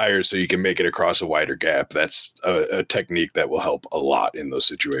up higher so you can make it across a wider gap. That's a technique that will help a lot in those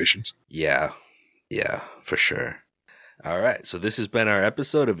situations. Yeah, for sure. All right, so this has been our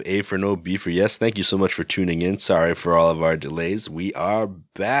episode of A for No, B for Yes. Thank you so much for tuning in. Sorry for all of our delays. We are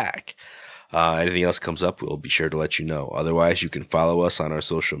back. Anything else comes up, we'll be sure to let you know. Otherwise, you can follow us on our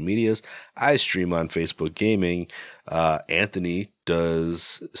social medias. I stream on Facebook Gaming. Anthony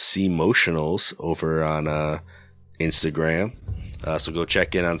does C-Motionals over on Instagram. So go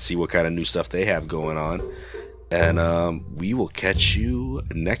check in and see what kind of new stuff they have going on. And we will catch you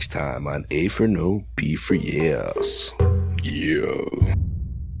next time on A for No, B for Yes. Yo.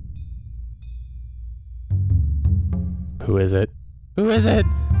 Who is it? Who is it?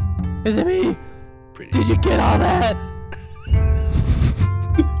 Is it me? Pretty Did you get all that?